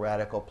his more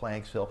radical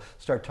planks. He'll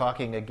start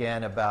talking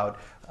again about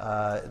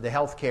the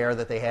health care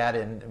that they had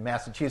in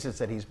Massachusetts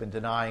that he's been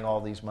denying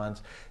all these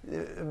months.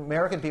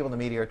 American people in the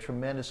media are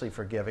tremendously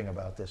forgiving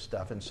about this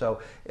stuff. And so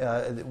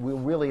we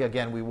really,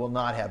 again, we will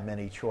not have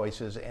many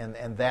choices.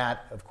 And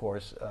that, of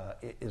course,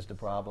 is the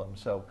problem.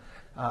 So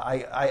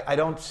I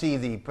don't see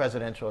the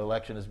presidential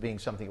election as being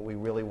something that we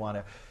really want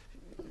to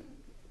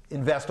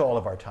invest all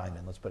of our time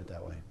in. Let's put it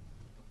that way.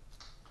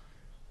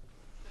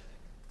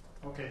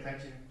 Okay,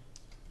 thank you.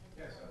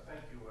 Yes,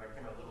 thank you. I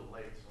came a little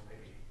late, so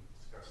maybe you can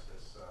discuss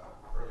this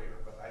earlier.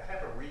 But I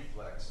have a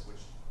reflex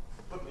which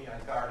put me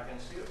on guard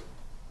against you.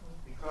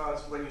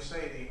 Because when you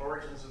say the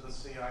origins of the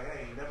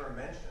CIA, you never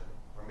mention,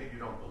 or maybe you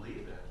don't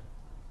believe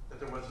in, that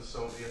there was a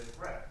Soviet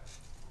threat.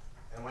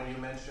 And when you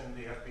mentioned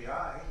the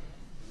FBI,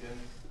 you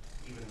didn't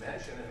even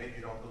mention, and maybe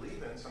you don't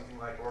believe in, something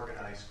like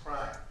organized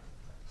crime.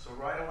 So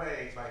right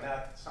away, by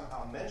not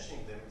somehow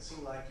mentioning them, it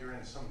seemed like you're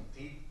in some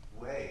deep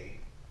way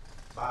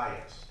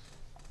biased.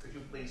 Could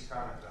you please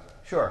comment on that?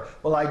 Sure.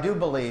 Well, I do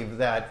believe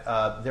that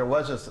there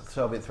was a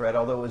Soviet threat,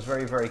 although it was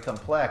very, very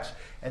complex,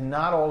 and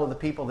not all of the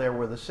people there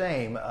were the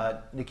same.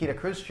 Nikita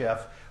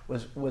Khrushchev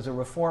was a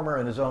reformer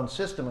in his own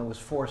system and was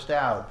forced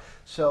out.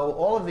 So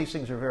all of these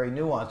things are very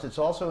nuanced. It's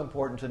also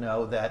important to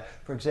know that,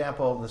 for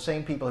example, the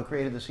same people who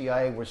created the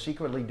CIA were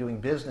secretly doing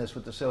business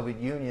with the Soviet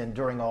Union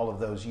during all of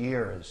those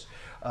years.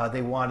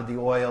 They wanted the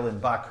oil in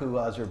Baku,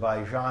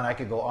 Azerbaijan. I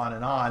could go on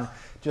and on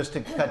just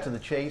to cut to the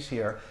chase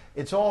here.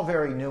 It's all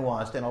very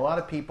nuanced, and a lot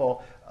of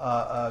people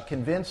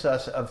convince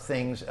us of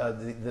things.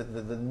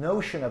 The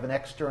notion of an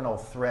external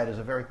threat is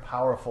a very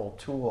powerful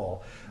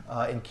tool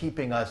in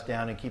keeping us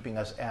down and keeping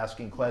us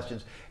asking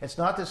questions. It's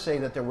not to say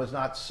that there was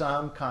not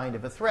some kind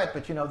of a threat,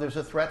 but there's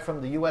a threat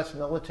from the U.S.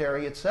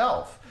 military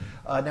itself.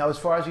 Now, as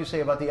far as you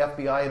say about the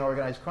FBI and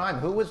organized crime,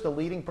 who was the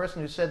leading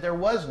person who said there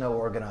was no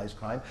organized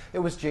crime? It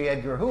was J.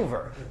 Edgar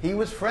Hoover. He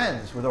was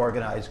friends with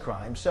organized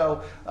crime.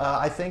 So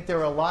I think there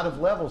are a lot of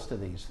levels to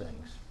these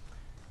things.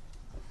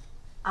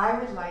 I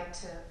would like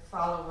to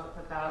follow up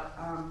about,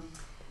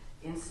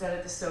 instead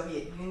of the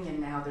Soviet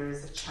Union now, there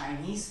is a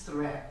Chinese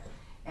threat.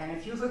 And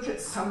if you look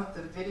at some of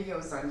the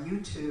videos on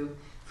YouTube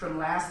from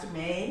last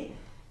May,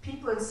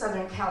 people in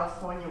Southern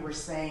California were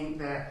saying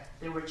that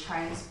there were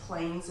Chinese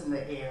planes in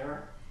the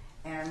air,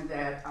 and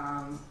that,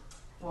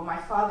 well, my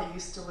father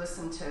used to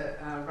listen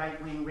to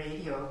right-wing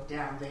radio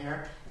down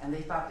there, and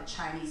they thought the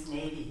Chinese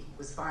Navy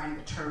was buying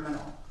the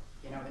terminal,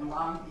 in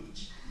Long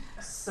Beach.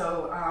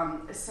 So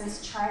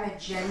since China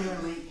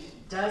genuinely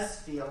does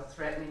feel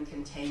threatened and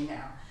contained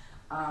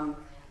now,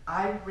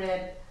 I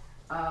read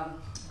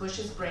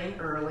Bush's Brain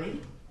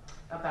Early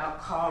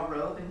about Karl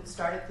Rove and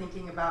started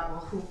thinking about, well,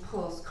 who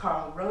pulls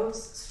Karl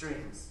Rove's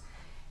strings?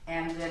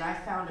 And then I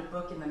found a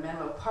book in the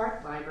Menlo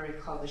Park Library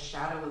called The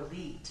Shadow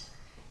Elite,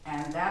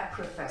 and that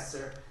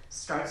professor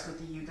starts with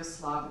the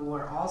Yugoslav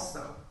War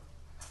also.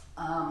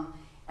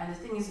 And the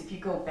thing is, if you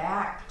go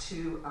back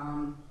to,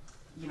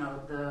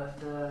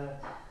 the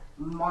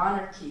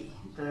monarchy,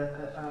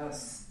 the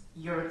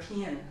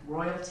European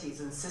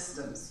royalties and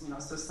systems,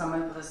 so some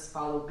of us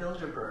follow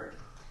Bilderberg,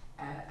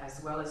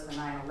 as well as the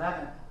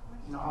 9/11.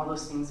 All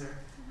those things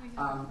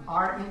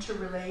are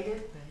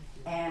interrelated,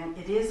 and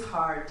it is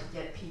hard to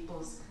get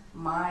people's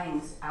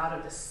minds out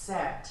of a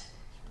sect,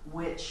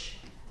 which,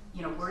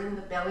 we're in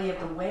the belly of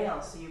the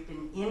whale, so you've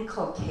been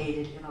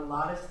inculcated in a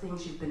lot of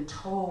things you've been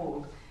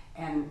told,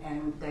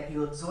 and that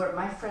you absorb.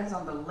 My friends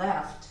on the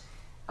left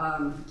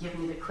give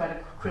me the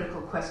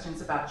critical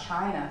questions about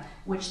China,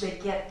 which they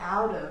get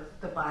out of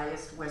the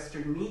biased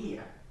Western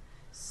media.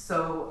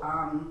 So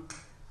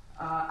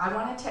I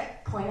wanted to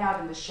point out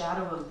in The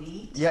Shadow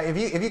Elite. Yeah, if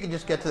you could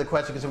just get to the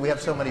question, because we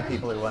have so many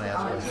people who want to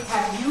ask questions.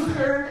 Have you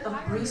heard of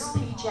Bruce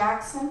P.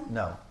 Jackson?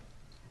 No.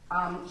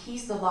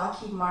 He's the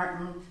Lockheed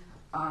Martin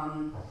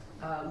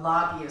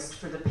lobbyist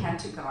for the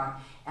Pentagon,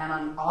 and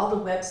on all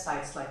the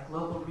websites like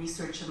Global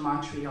Research in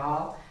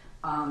Montreal,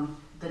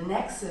 the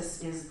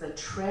nexus is the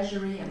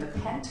Treasury and the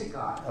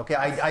Pentagon. Okay,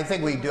 I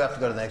think we do have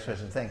to go to the next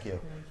question. Thank you.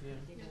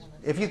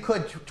 If you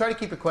could, try to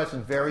keep your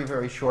questions very,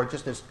 very short,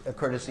 just as a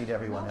courtesy to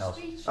everyone else.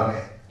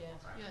 Okay.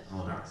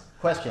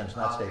 Questions,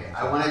 not statements.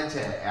 I wanted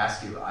to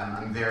ask you,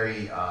 I'm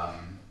very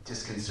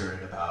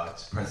disconcerted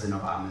about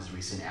President Obama's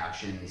recent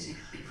actions.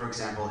 For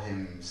example,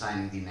 him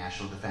signing the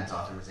National Defense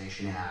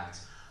Authorization Act,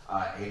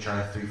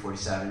 HR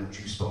 347, which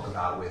you spoke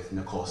about with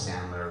Nicole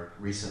Sandler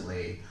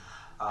recently.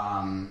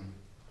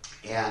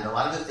 And a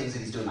lot of the things that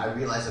he's doing, I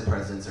realize that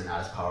presidents are not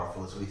as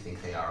powerful as we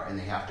think they are, and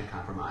they have to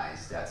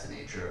compromise. That's the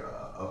nature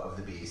of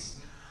the beast.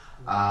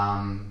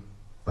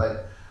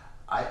 But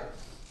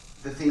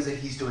the things that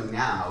he's doing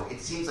now,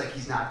 it seems like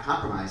he's not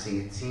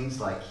compromising. It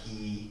seems like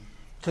he...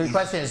 So the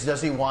question is,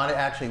 does he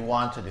actually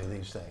want to do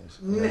these things?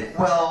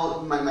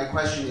 Well, my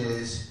question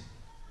is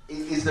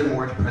there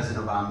more to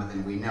President Obama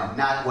than we know?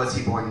 Not was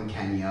he born in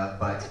Kenya,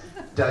 but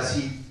does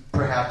he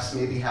perhaps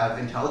maybe have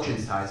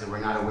intelligence ties that we're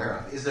not aware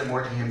of? Is there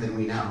more to him than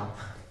we know?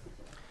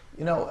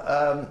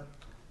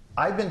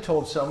 I've been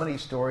told so many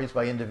stories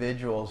by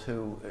individuals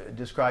who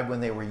described when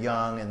they were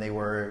young and they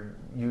were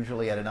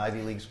usually at an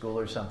Ivy League school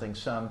or something,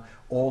 some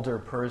older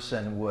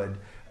person would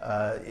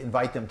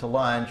invite them to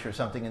lunch or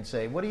something and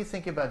say, what do you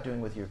think about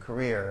doing with your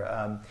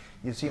career?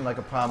 You seem like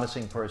a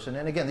promising person.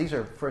 And again, these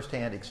are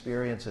firsthand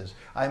experiences.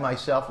 I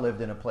myself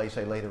lived in a place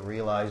I later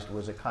realized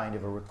was a kind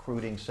of a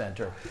recruiting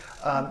center.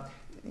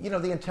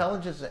 The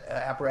intelligence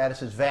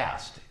apparatus is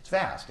vast. It's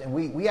vast. And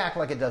we act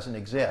like it doesn't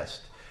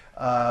exist.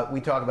 We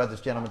talk about,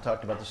 this gentleman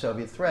talked about the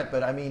Soviet threat,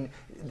 but I mean,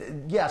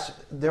 yes,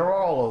 there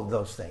are all of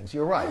those things.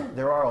 You're right,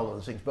 there are all of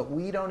those things. But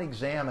we don't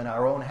examine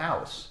our own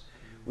house.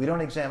 We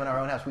don't examine our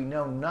own house. We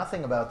know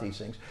nothing about these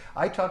things.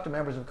 I talk to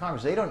members of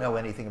Congress. They don't know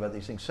anything about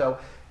these things. So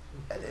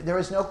there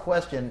is no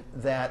question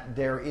that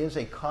there is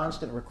a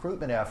constant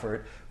recruitment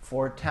effort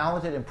for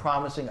talented and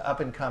promising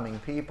up-and-coming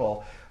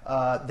people.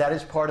 That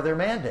is part of their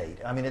mandate.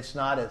 I mean, it's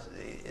not a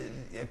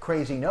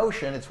crazy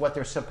notion. It's what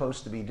they're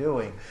supposed to be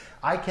doing.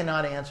 I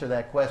cannot answer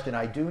that question.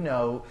 I do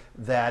know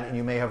that, and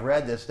you may have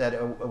read this, that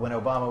when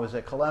Obama was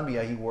at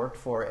Columbia, he worked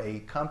for a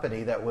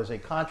company that was a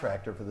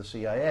contractor for the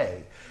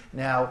CIA.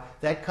 Now,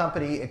 that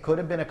company, it could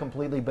have been a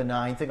completely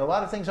benign thing. A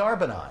lot of things are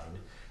benign.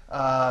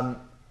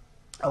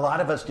 A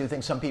lot of us do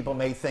things. Some people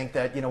may think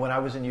that, when I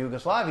was in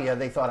Yugoslavia,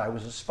 they thought I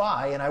was a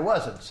spy, and I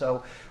wasn't.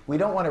 So we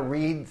don't want to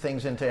read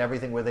things into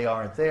everything where they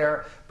aren't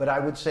there. But I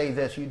would say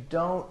this, you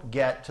don't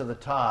get to the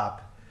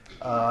top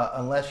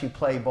unless you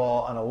play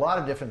ball on a lot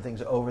of different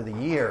things over the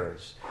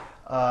years.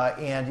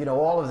 And you know,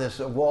 all of this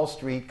Wall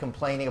Street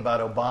complaining about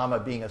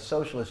Obama being a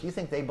socialist. You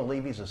think they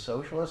believe he's a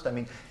socialist? I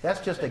mean,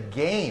 that's just a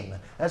game.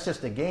 That's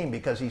just a game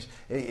because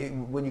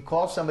when you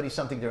call somebody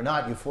something they're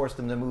not, you force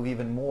them to move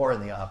even more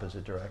in the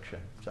opposite direction.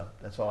 So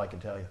that's all I can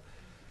tell you.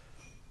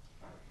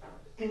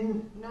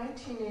 In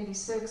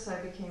 1986,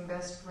 I became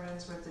best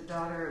friends with the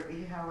daughter of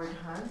E. Howard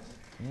Hunt,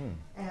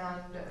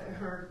 and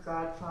her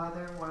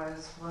godfather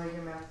was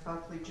William F.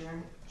 Buckley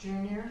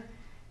Jr.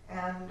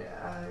 And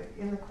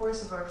in the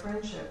course of our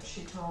friendship,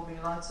 she told me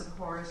lots of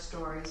horror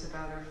stories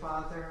about her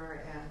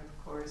father and,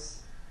 of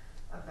course,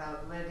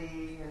 about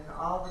Liddy and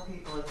all the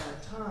people at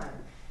that time.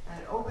 And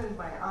it opened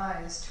my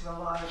eyes to a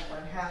lot of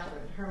what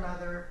happened. Her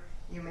mother,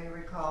 you may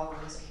recall,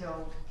 was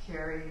killed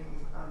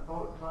carrying a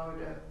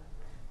boatload of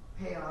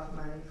payoff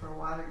money for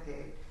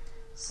Watergate.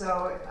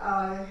 So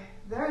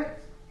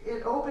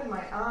it opened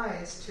my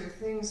eyes to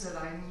things that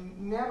I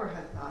never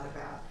had thought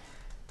about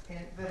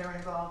that are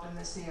involved in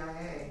the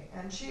CIA.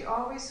 And she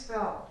always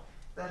felt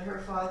that her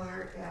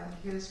father and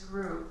his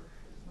group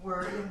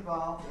were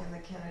involved in the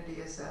Kennedy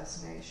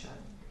assassination.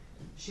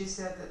 She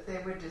said that they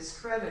would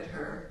discredit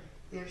her.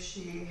 If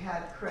she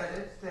had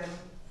credit, then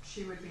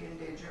she would be in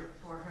danger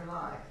for her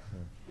life.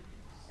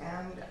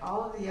 And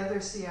all of the other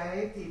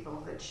CIA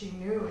people that she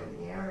knew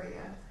in the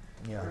area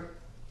were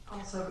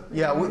also...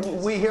 Yeah,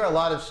 we hear a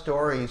lot of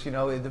stories. You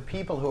know, the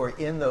people who are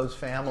in those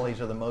families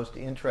are the most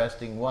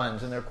interesting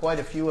ones, and there are quite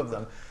a few of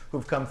them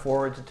who've come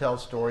forward to tell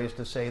stories,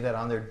 to say that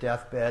on their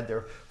deathbed,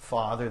 their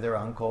father, their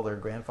uncle, their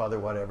grandfather,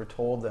 whatever,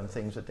 told them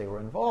things that they were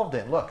involved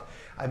in. Look,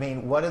 I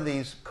mean, what are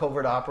these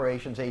covert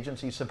operations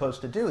agencies supposed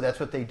to do?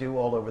 That's what they do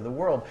all over the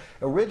world.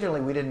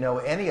 Originally, we didn't know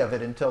any of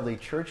it until the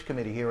Church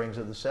Committee hearings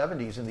of the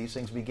 70s, and these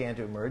things began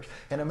to emerge,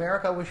 and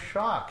America was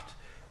shocked.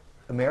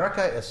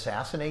 America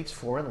assassinates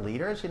foreign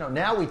leaders? You know,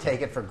 now we take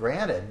it for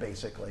granted,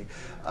 basically.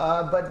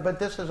 But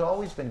this has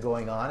always been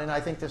going on, and I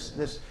think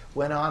this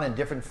went on in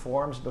different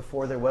forms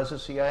before there was a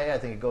CIA. I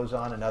think it goes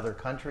on in other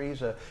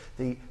countries.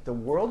 The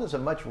world is a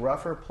much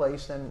rougher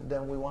place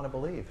than we want to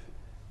believe.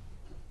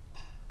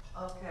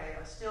 Okay,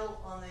 still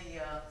on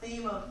the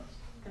theme of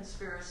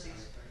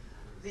conspiracies.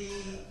 The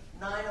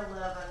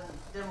 9/11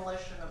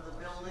 demolition of the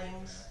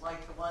buildings, like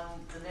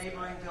the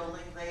neighboring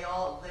building,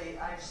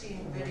 I've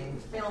seen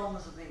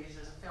films of these.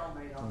 There's a film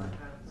made on that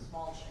kind of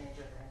small change, I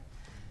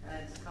think.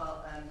 And it's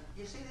called, and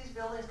you see these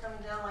buildings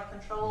coming down like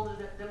controlled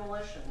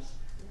demolitions.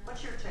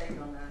 What's your take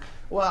on that?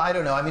 Well, I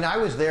don't know. I mean, I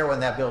was there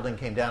when that building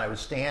came down. I was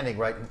standing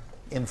right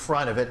in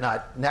front of it,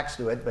 not next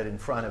to it, but in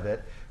front of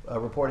it,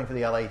 reporting for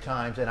the LA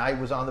Times, and I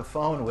was on the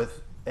phone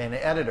with an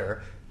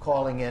editor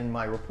calling in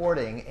my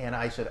reporting, and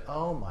I said,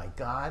 oh my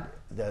God,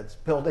 this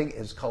building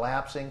is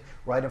collapsing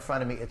right in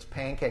front of me. It's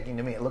pancaking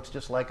to me. It looks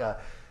just like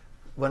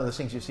one of those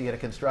things you see at a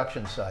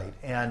construction site.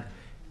 And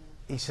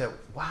he said,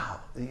 wow,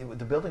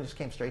 the building just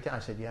came straight down. I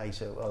said, yeah. He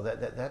said, oh,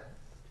 that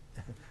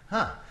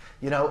huh.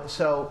 You know,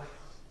 so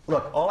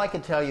look, all I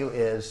can tell you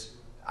is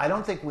I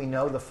don't think we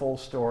know the full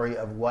story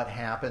of what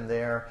happened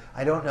there.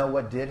 I don't know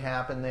what did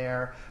happen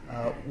there.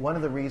 One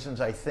of the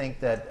reasons I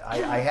think that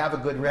I have a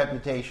good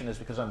reputation is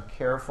because I'm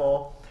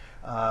careful.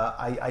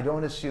 I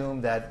don't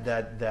assume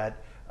that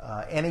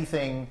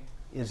anything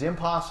is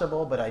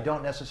impossible, but I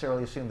don't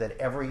necessarily assume that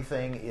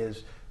everything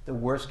is the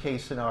worst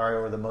case scenario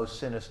or the most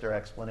sinister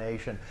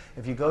explanation.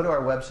 If you go to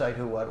our website,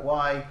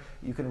 WhoWhatWhy,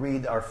 you can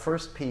read our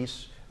first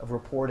piece of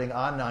reporting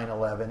on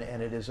 9/11,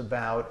 and it is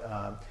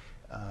about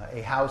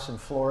a house in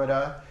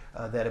Florida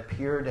that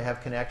appeared to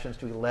have connections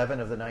to 11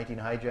 of the 19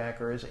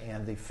 hijackers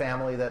and the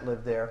family that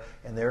lived there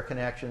and their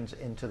connections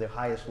into the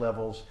highest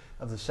levels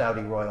of the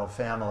Saudi royal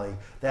family.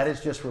 That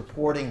is just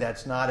reporting.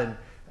 That's not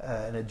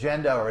an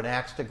agenda or an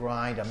axe to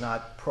grind. I'm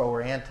not pro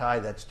or anti.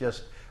 That's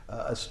just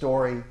a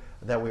story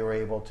that we were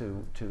able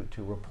to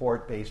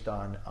report based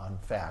on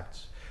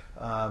facts.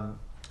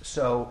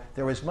 So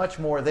there was much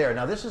more there.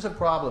 Now this is a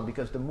problem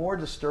because the more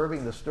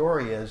disturbing the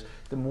story is,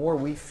 the more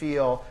we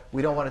feel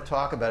we don't want to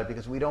talk about it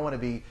because we don't want to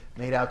be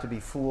made out to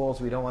be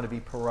fools, we don't want to be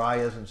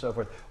pariahs and so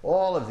forth.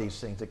 All of these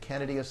things, the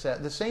Kennedy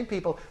assassination, the same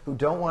people who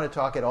don't want to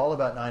talk at all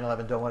about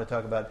 9/11 don't want to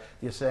talk about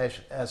the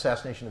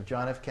assassination of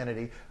John F.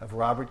 Kennedy, of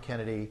Robert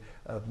Kennedy,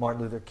 of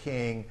Martin Luther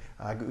King.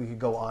 We could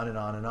go on and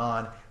on and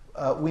on.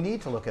 We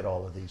need to look at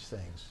all of these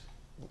things.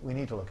 We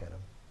need to look at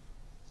them.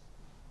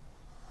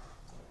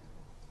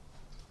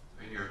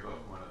 In your book,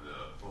 one of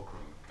the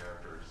fulcrum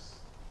characters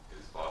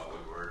is Bob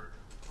Woodward.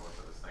 Most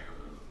of us think of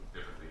him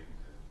differently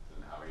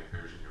than how he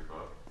appears in your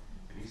book.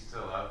 And he's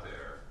still out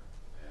there,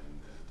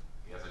 and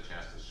he has a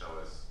chance to show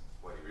us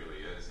what he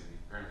really is. And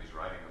apparently he's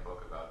writing a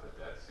book about the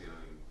debt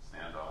ceiling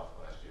standoff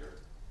last year.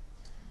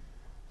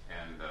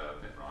 And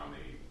Mitt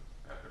Romney,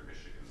 after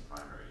Michigan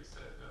primary,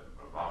 said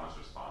Obama's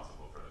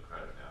responsible for the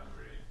credit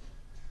downgrade,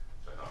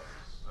 which I thought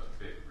was a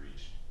big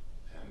reach.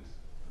 And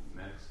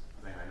the next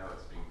thing I know,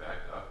 it's being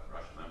backed up.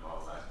 Rush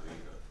Limbaugh last week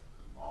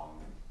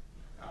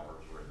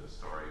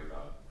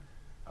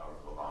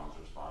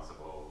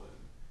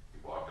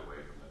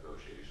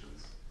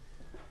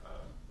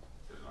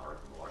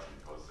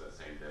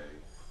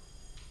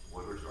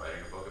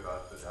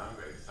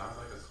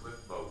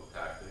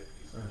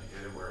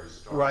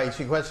Right.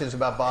 So your question is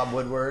about Bob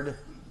Woodward.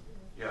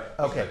 Yeah.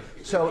 Okay.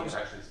 So you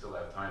actually still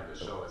have time to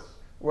show us.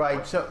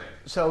 Right.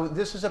 So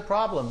this is a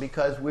problem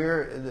because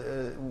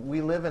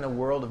we live in a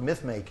world of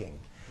myth making,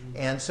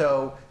 and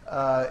so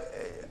I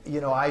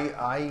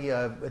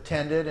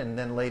attended and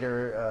then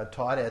later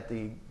taught at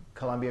the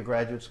Columbia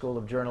Graduate School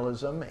of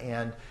Journalism,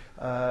 and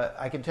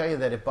I can tell you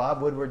that if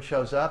Bob Woodward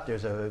shows up,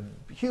 there's a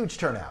huge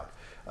turnout.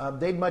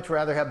 They'd much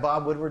rather have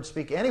Bob Woodward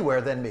speak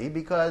anywhere than me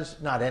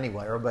because, not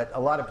anywhere, but a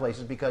lot of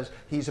places because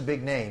he's a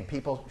big name.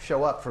 People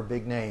show up for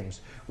big names.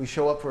 We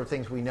show up for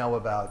things we know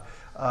about.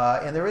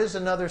 And there is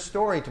another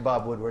story to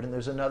Bob Woodward, and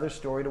there's another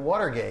story to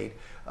Watergate.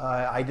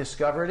 I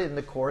discovered it in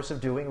the course of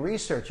doing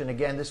research. And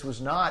again, this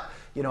was not,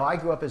 I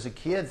grew up as a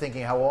kid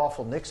thinking how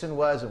awful Nixon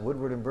was and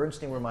Woodward and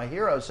Bernstein were my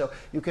heroes. So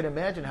you can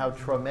imagine how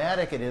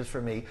traumatic it is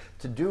for me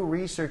to do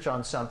research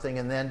on something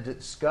and then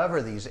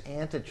discover these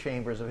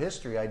antechambers of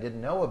history I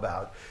didn't know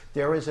about.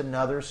 There is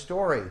another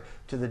story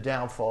to the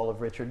downfall of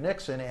Richard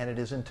Nixon, and it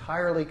is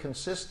entirely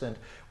consistent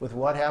with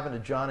what happened to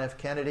John F.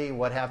 Kennedy,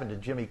 what happened to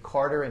Jimmy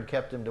Carter and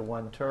kept him to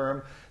one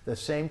term, the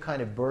same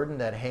kind of burden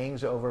that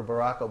hangs over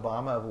Barack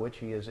Obama, of which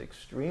he is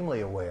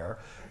extremely aware,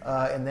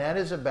 and that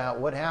is about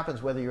what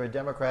happens whether you're a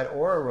Democrat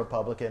or a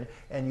Republican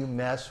and you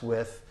mess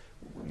with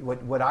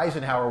what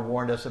Eisenhower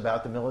warned us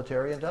about the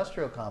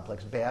military-industrial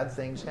complex. Bad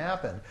things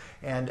happen.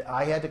 And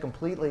I had to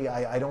completely,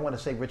 I don't want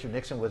to say Richard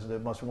Nixon was the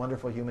most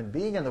wonderful human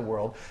being in the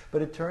world,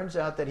 but it turns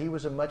out that he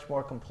was a much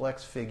more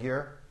complex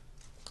figure.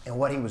 And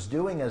what he was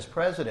doing as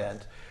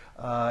president,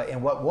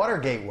 and what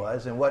Watergate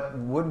was, and what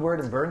Woodward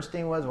and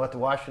Bernstein was, and what the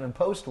Washington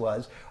Post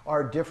was,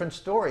 are different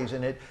stories.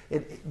 And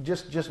it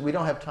just we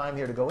don't have time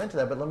here to go into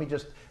that, but let me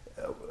just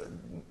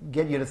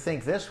get you to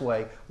think this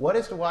way. What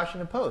is the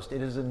Washington Post?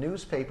 It is a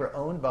newspaper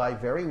owned by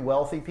very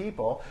wealthy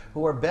people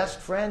who are best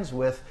friends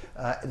with,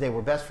 they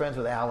were best friends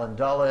with Allen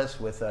Dulles,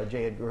 with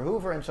J. Edgar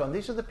Hoover, and so on.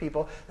 These are the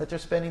people that they're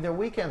spending their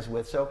weekends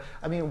with. So,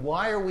 I mean,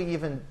 why are we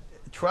even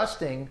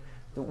trusting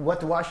what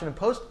the Washington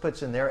Post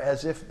puts in there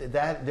as if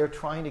that they're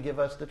trying to give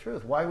us the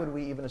truth? Why would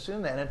we even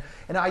assume that?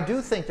 And I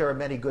do think there are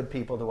many good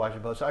people at the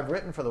Washington Post. I've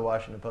written for the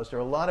Washington Post. There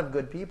are a lot of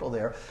good people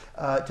there.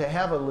 To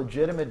have a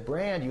legitimate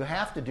brand, you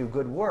have to do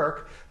good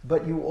work,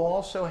 but you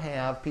also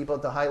have people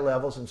at the high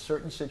levels in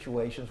certain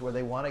situations where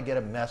they want to get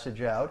a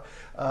message out.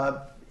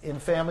 In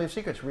Family of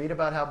Secrets, read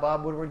about how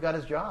Bob Woodward got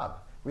his job.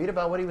 Read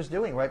about what he was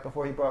doing right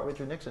before he brought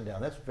Richard Nixon down.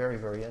 That's very,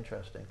 very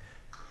interesting.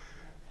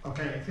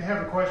 Okay, if you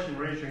have a question,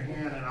 raise your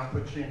hand and I'll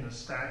put you in the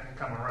stack and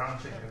come around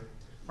to you.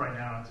 Right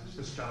now, it's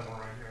this gentleman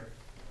right here.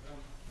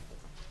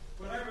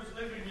 When I was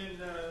living in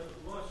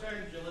Los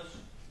Angeles,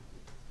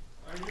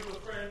 I knew a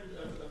friend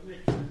of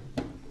Nixon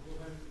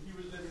when he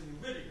was living in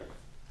Whittier.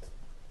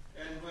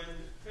 And when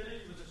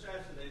Kennedy was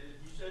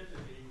assassinated, he said to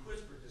me, he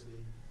whispered to me,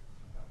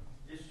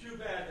 "It's too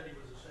bad that he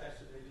was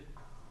assassinated,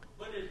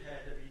 but it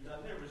had to be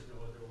done. There was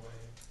no other way."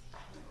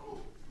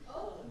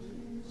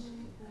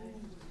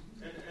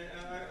 And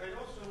I'd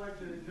also like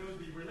to know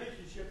the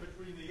relationship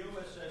between the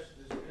OSS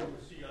and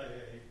the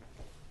CIA.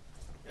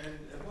 And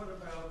what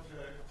about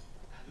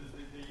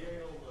the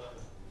Yale...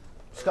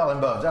 Skull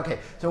and Bones. Okay,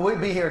 so we'll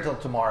be here till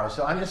tomorrow,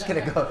 so I'm just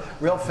going to go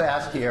real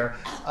fast here.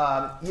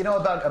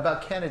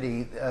 About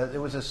Kennedy,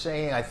 there was a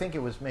saying, I think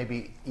it was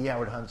maybe E.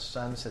 Howard Hunt's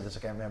son said this, I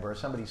can't remember, or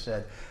somebody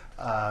said,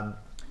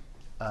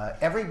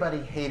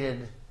 everybody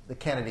hated the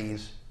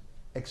Kennedys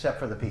except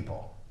for the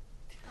people.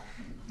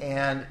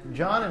 And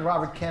John and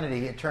Robert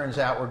Kennedy, it turns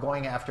out, were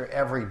going after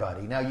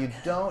everybody. Now, you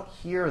don't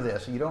hear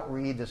this, you don't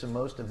read this in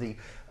most of the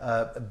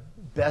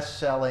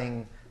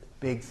best-selling,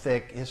 big,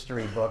 thick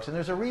history books. And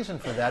there's a reason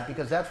for that,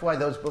 because that's why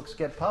those books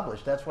get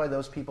published. That's why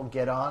those people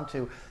get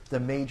onto the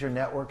major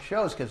network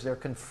shows, because they're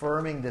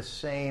confirming the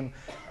same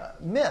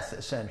myth,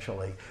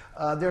 essentially.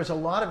 There's a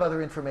lot of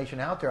other information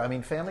out there. I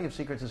mean, Family of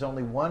Secrets is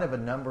only one of a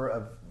number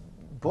of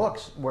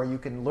books where you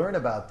can learn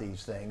about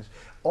these things,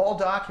 all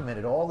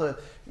documented, all of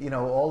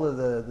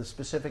the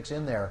specifics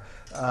in there.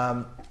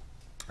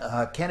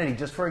 Kennedy,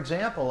 just for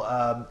example,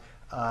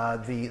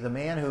 the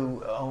man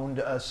who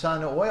owned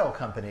Sun Oil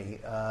Company,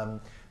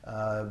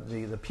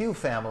 the Pew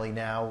family,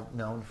 now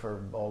known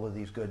for all of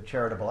these good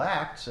charitable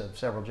acts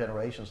several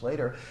generations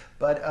later,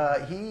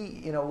 but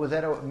he was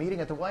at a meeting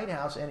at the White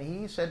House, and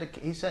he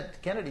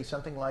sent Kennedy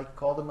something like,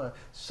 called him a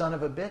son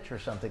of a bitch or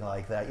something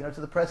like that,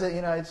 to the President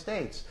of the United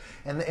States.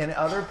 And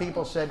other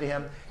people said to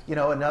him,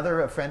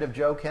 a friend of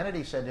Joe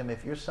Kennedy said to him,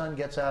 if your son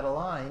gets out of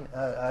line,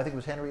 I think it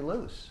was Henry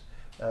Luce,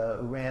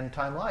 who ran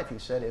Time Life, he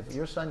said, if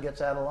your son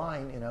gets out of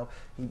line,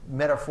 he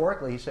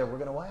metaphorically, he said, we're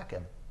going to whack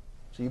him.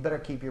 So you better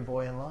keep your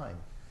boy in line.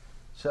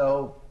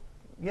 So,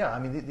 yeah, I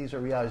mean, these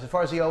are realities. As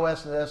far as the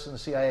OSS and the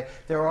CIA,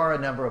 there are a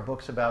number of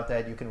books about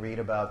that. You can read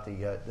about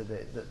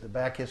the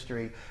back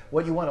history.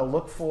 What you want to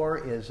look for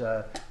is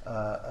OPS,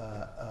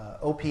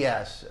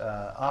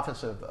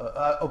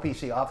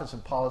 OPC, Office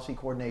of Policy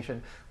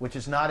Coordination, which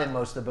is not in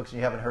most of the books and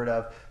you haven't heard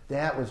of.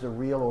 That was the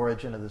real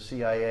origin of the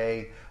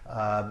CIA.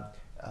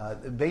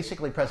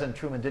 Basically, President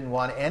Truman didn't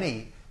want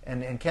any,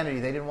 and Kennedy,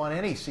 they didn't want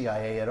any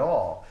CIA at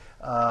all.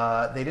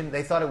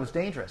 They thought it was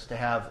dangerous to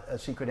have a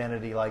secret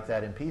entity like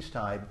that in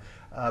peacetime.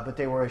 but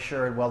they were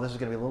assured, well, this is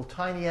going to be a little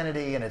tiny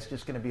entity, and it's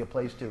just going to be a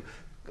place to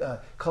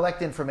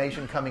collect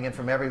information coming in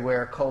from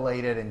everywhere,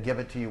 collate it, and give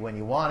it to you when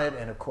you want it.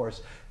 And of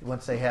course,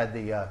 once they had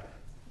the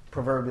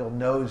proverbial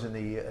nose in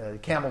the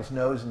camel's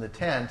nose in the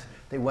tent,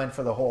 they went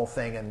for the whole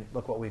thing, and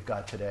look what we've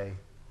got today.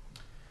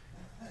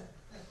 I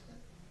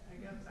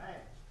guess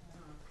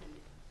can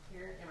you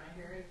hear? Am I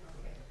hearing?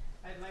 Okay.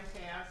 I'd like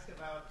to ask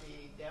about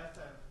the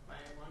death of my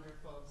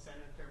wonderful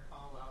Senator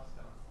Paul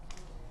Wellstone.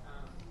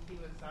 He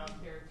was out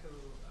there to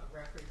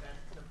represent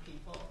the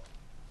people,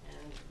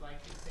 and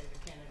like you say, the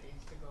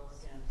Kennedys to go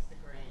against the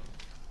grain.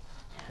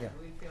 And Yeah.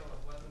 we feel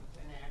it wasn't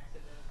an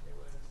accident. It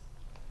was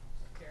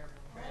a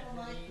terrible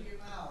tragedy.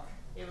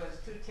 It was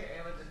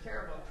it was a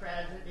terrible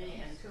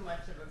tragedy and too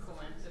much of a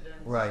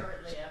coincidence. Right.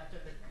 Shortly after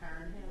the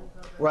Carnahan.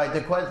 Right.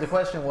 The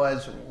question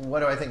was, what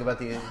do I think about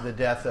the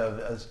death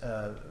of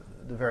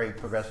the very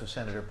progressive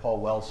Senator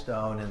Paul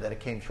Wellstone, and that it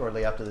came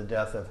shortly after the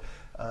death of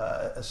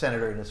a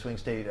senator in the swing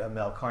state,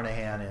 Mel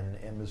Carnahan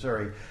in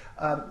Missouri.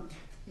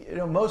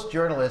 Most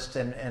journalists,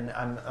 and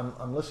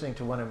I'm listening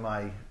to one of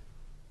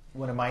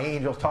my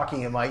angels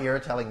talking in my ear,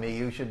 telling me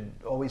you should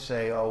always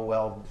say, "Oh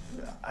well,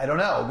 I don't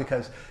know,"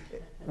 because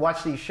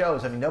watch these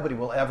shows. I mean, nobody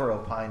will ever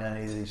opine on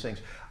any of these things.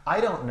 I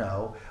don't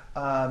know.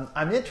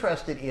 I'm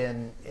interested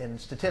in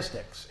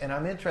statistics, and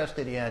I'm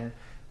interested in,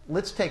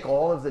 let's take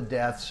all of the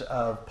deaths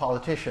of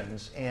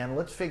politicians and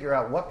let's figure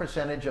out what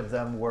percentage of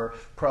them were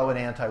pro and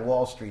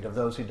anti-Wall Street, of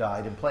those who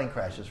died in plane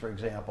crashes, for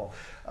example,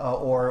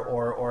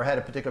 or had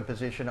a particular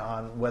position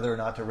on whether or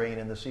not to rein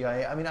in the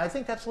CIA. I mean, I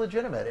think that's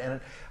legitimate. And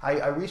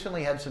I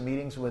recently had some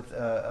meetings with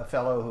a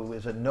fellow who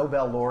is a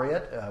Nobel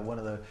laureate, one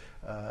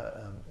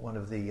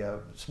of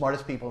the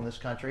smartest people in this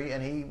country,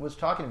 and he was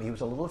talking to me. He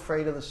was a little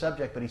afraid of the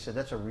subject, but he said,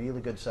 that's a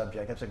really good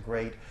subject. That's a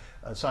great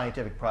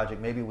scientific project.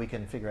 Maybe we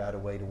can figure out a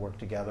way to work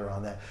together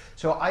on that.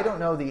 So I don't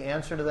know the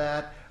answer to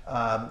that.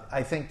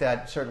 I think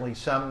that certainly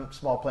some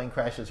small plane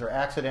crashes are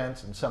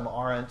accidents and some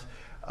aren't.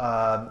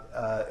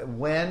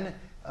 When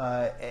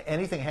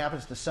anything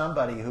happens to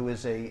somebody who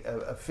is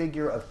a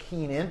figure of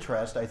keen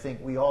interest, I think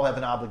we all have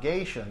an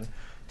obligation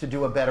to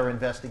do a better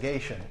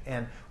investigation.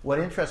 And what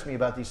interests me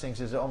about these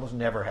things is it almost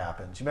never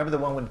happens. You remember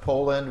the one in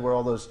Poland where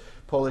all those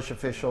Polish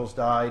officials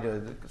died,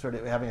 sort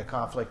of having a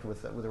conflict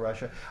with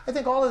Russia? I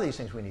think all of these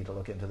things we need to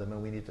look into them,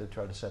 and we need to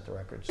try to set the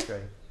record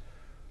straight.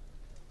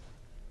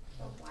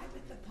 Well, why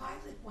would the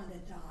pilot want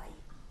to die?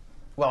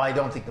 Well, I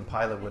don't think the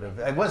pilot would have.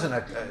 It wasn't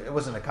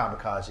a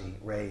kamikaze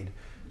raid.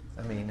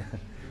 I mean,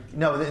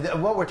 no.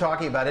 What we're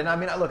talking about, and I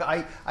mean, look,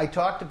 I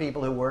talk to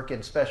people who work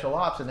in special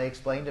ops, and they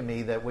explain to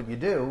me that what you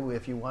do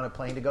if you want a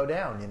plane to go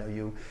down,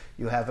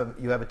 you have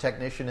a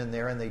technician in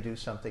there, and they do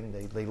something,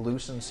 they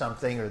loosen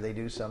something, or they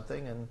do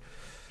something, and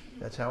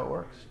that's how it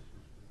works.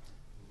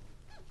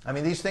 I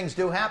mean, these things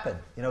do happen.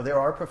 There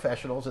are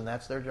professionals, and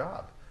that's their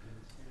job.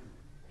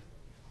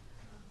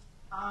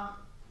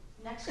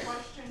 Next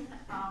question.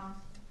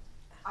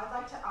 I'd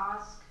like to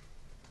ask,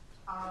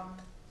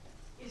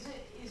 is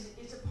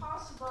it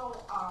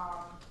possible,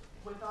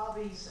 with all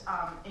these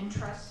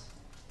interests,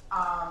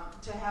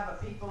 to have a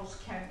people's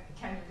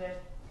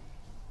candidate?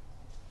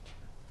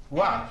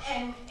 Wow.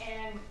 And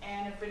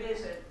if it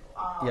isn't,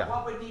 Yeah.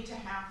 what would need to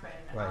happen?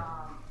 Right.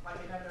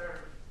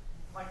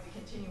 Like the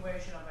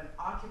continuation of an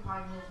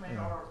Occupy movement,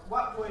 or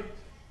what would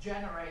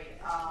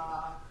generate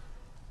a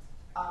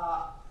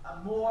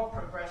more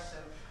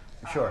progressive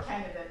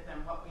candidate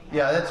than what we have?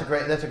 Yeah, that's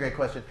a great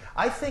question.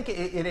 I think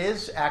it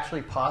is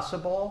actually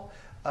possible.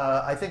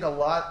 I think a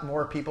lot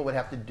more people would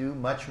have to do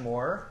much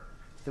more.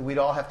 That we'd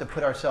all have to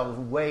put ourselves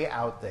way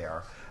out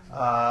there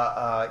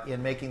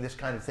in making this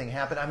kind of thing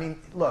happen. I mean,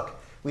 look,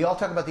 we all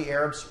talk about the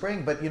Arab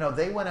Spring, but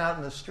they went out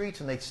in the streets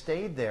and they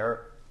stayed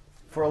there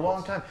for a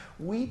long time.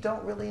 We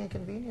don't really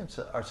inconvenience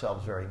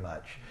ourselves very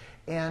much.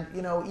 And,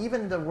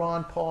 even the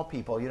Ron Paul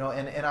people,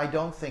 and I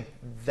don't think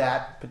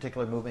that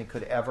particular movement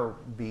could ever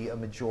be a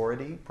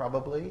majority,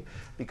 probably,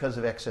 because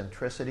of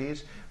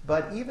eccentricities.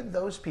 But even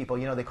those people,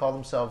 they call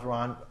themselves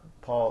Ron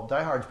Paul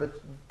diehards, but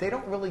they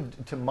don't really,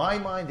 to my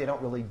mind, they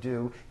don't really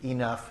do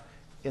enough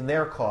in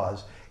their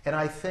cause. And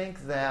I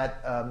think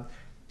that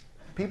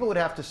people would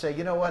have to say,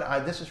 you know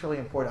what, this is really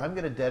important. I'm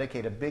going to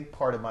dedicate a big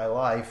part of my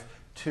life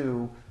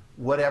to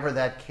whatever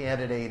that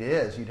candidate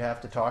is. You'd have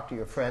to talk to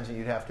your friends and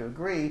you'd have to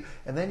agree,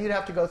 and then you'd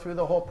have to go through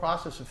the whole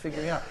process of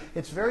figuring out.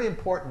 It's very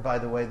important, by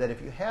the way, that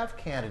if you have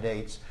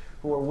candidates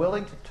who are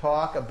willing to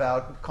talk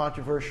about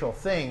controversial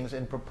things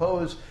and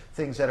propose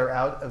things that are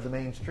out of the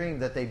mainstream,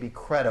 that they be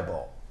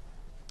credible.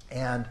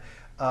 And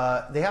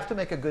they have to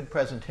make a good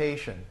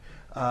presentation.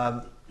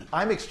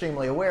 I'm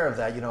extremely aware of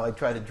that. I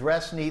try to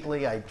dress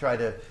neatly. I try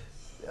to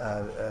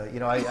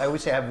I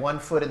always say I have one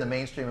foot in the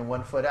mainstream and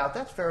one foot out.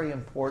 That's very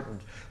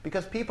important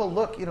because people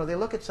look, they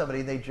look at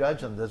somebody and they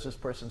judge them. Does this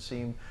person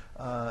seem,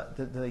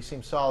 do they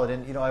seem solid?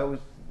 And, I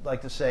always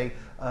like to say,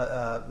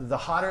 the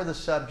hotter the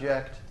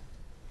subject,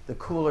 the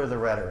cooler the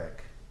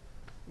rhetoric.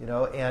 You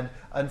know, and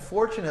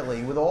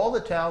unfortunately, with all the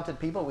talented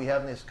people we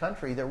have in this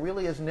country, there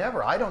really is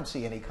never, I don't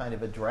see any kind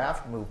of a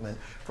draft movement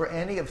for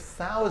any of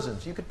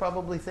thousands. You could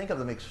probably think of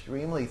them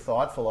extremely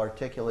thoughtful,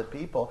 articulate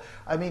people.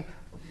 I mean,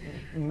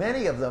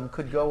 many of them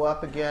could go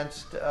up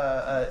against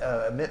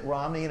Mitt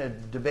Romney in a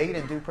debate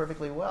and do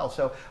perfectly well.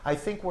 So I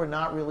think we're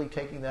not really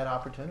taking that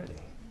opportunity.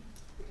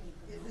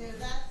 If they're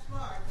that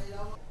smart, they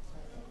don't.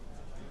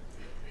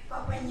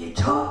 But when you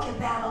talk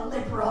about a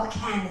liberal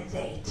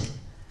candidate,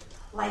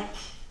 like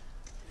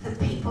the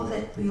people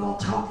that we all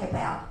talk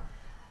about,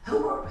 how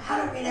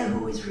do we know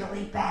who is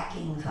really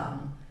backing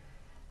them?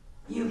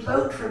 You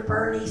vote for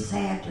Bernie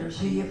Sanders,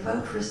 or you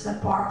vote for some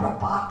Barbara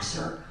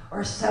Boxer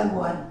or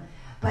someone,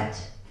 but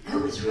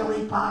who is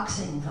really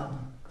boxing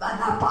them?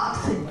 Not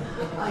boxing,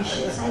 I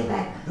should say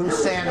that. Who's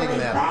standing really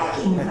them?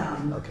 Backing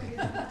them? Okay.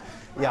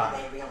 What Yeah.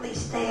 do they really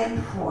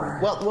stand for?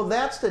 Well,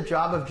 that's the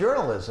job of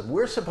journalism.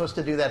 We're supposed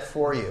to do that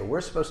for you.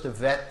 We're supposed to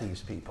vet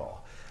these people.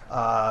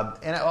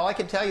 And all I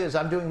can tell you is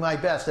I'm doing my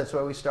best. That's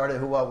why we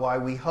started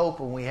WhoWhatWhy. We hope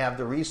when we have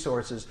the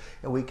resources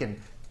and we can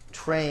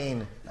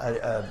train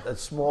a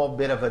small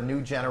bit of a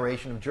new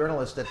generation of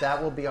journalists,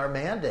 that will be our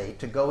mandate,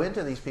 to go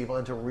into these people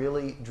and to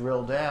really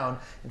drill down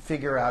and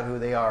figure out who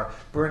they are.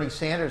 Bernie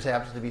Sanders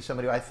happens to be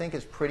somebody who I think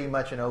is pretty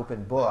much an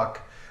open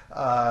book.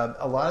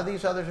 A lot of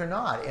these others are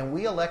not. And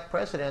we elect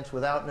presidents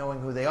without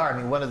knowing who they are. I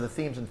mean, one of the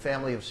themes in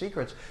Family of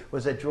Secrets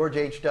was that George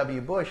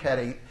H.W. Bush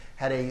had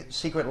a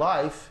secret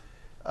life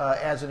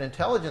as an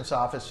intelligence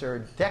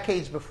officer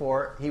decades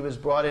before he was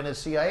brought in as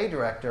CIA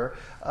director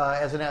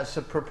as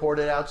a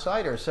purported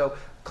outsider. So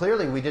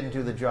clearly we didn't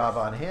do the job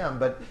on him,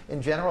 but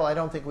in general I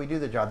don't think we do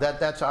the job.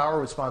 That's our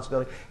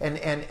responsibility.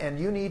 And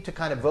you need to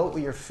kind of vote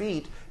with your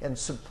feet and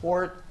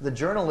support the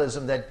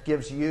journalism that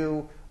gives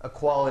you a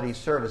quality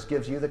service,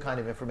 gives you the kind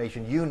of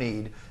information you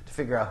need to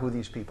figure out who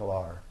these people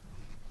are.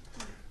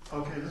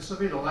 Okay, this will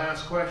be the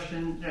last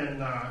question, and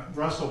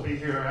Russ will be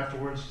here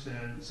afterwards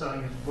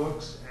selling his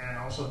books and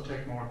also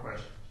take more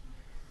questions.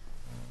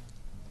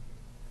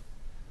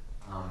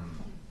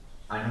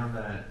 I know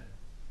that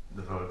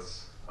the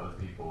votes of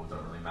the people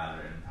don't really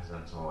matter in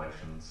presidential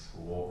elections.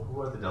 Well, who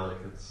are the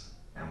delegates,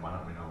 and why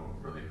don't we know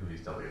really who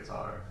these delegates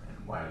are,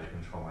 and why are they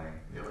controlling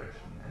the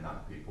election and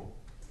not the people?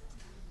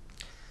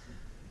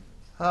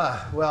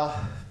 Well,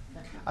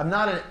 I'm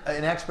not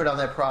an expert on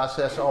that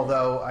process,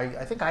 although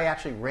I think I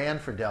actually ran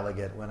for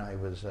delegate when I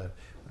was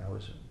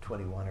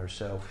 21 or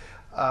so.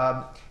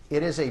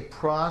 It is a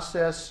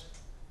process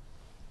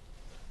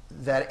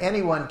that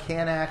anyone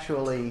can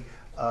actually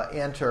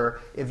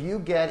enter if you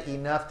get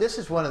enough. This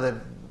is one of the,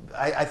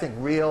 I think,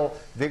 real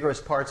vigorous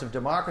parts of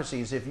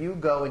democracies. If you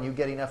go and you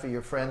get enough of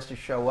your friends to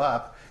show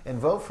up and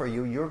vote for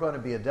you, you're going to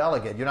be a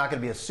delegate. You're not going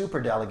to be a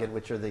super delegate,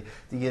 which are the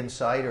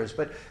insiders.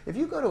 But if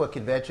you go to a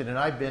convention, and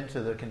I've been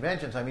to the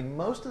conventions, I mean,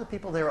 most of the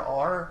people there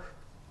are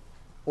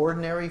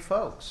ordinary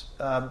folks.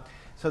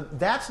 So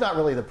that's not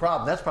really the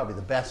problem. That's probably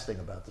the best thing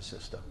about the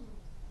system.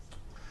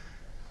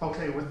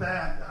 Okay, with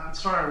that, I'm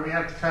sorry we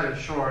have to cut it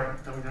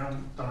short, that we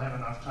don't have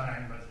enough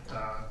time, but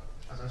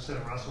as I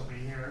said, Russ will be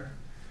here.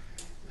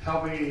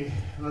 Help me,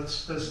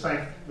 let's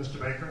thank Mr.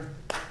 Baker.